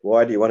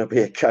do you want to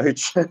be a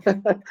coach?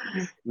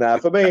 No,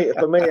 for me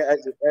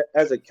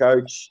as a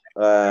coach,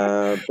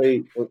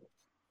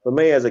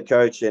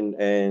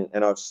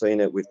 and I've seen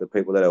it with the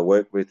people that I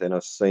work with, and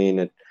I've seen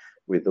it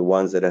with the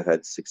ones that have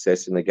had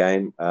success in the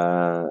game.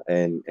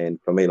 And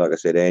for me, like I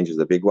said, Ange is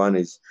the big one,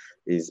 is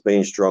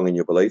being strong in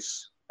your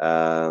beliefs.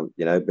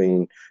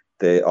 Being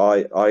there,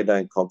 I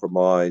don't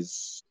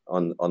compromise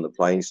on the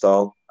playing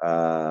style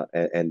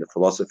and the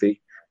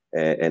philosophy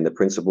and the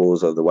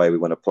principles of the way we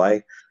want to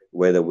play.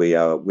 whether we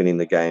are winning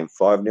the game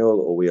 5-0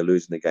 or we are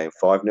losing the game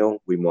 5-0,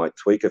 we might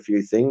tweak a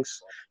few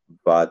things,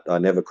 but I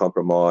never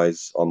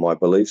compromise on my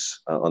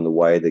beliefs on the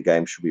way the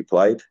game should be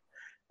played.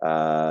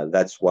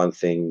 That's one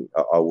thing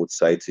I would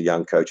say to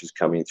young coaches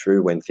coming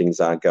through. When things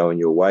aren't going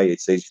your way,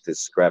 it's easy to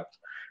scrap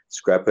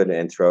it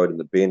and throw it in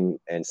the bin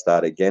and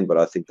start again. But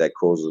I think that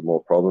causes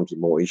more problems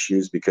and more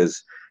issues,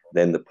 because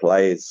then the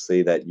players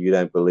see that you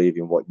don't believe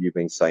in what you've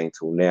been saying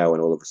till now,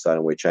 and all of a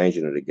sudden we're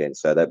changing it again.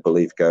 So that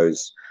belief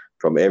goes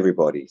from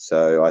everybody.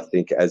 So I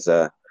think as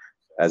a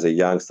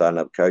young starting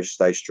up coach,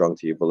 stay strong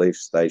to your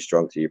beliefs, stay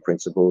strong to your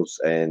principles,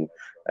 and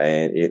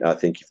I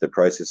think if the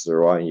processes are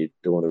right and you're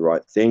doing the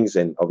right things,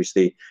 and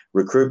obviously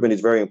recruitment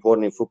is very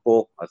important in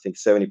football. I think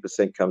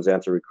 70% comes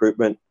down to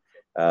recruitment,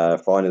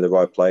 finding the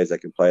right players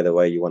that can play the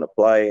way you want to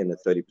play, and the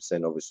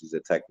 30% obviously is the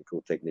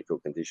technical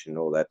condition,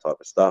 all that type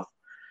of stuff.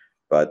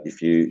 But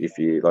if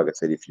you like I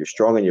said, if you're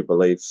strong in your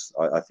beliefs,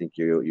 I think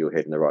you'll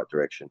head in the right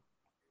direction.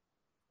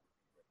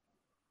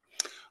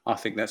 I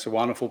think that's a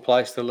wonderful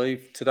place to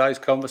leave today's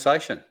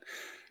conversation.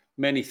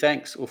 Many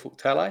thanks, Ufuk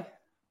Talay,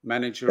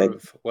 manager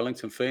of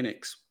Wellington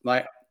Phoenix.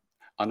 Mate,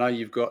 I know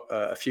you've got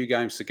a few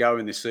games to go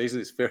in this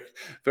season. It's very,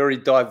 very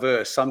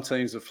diverse. Some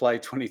teams have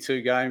played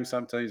 22 games.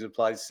 Some teams have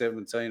played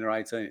 17 or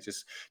 18.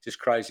 It's just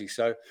crazy.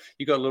 So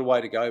you've got a little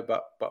way to go,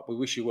 but we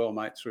wish you well,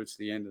 mate, through to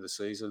the end of the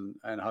season,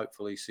 and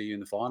hopefully see you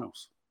in the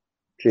finals.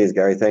 Cheers,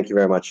 Gary. Thank you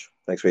very much.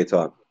 Thanks for your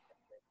time.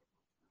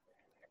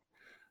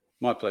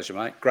 My pleasure,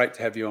 mate. Great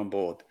to have you on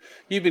board.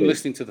 You've been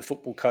listening to The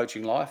Football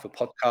Coaching Life, a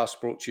podcast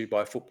brought to you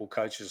by Football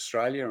Coaches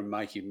Australia and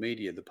Making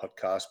Media, the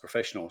podcast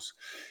professionals.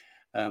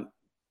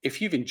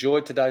 If you've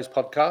enjoyed today's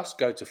podcast,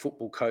 go to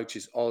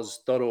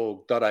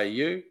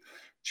footballcoachesauss.org.au.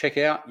 Check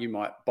out, you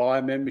might buy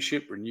a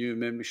membership, renew a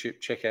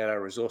membership, check out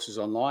our resources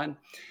online.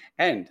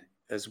 And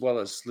as well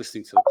as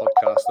listening to the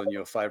podcast on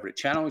your favourite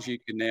channels, you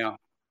can now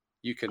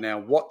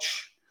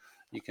watch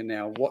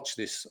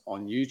this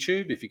on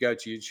YouTube. If you go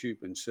to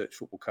YouTube and search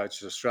Football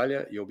Coaches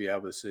Australia, you'll be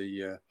able to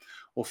see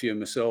Uffy and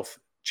myself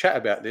chat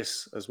about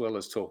this as well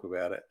as talk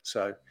about it.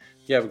 So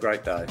you have a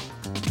great day.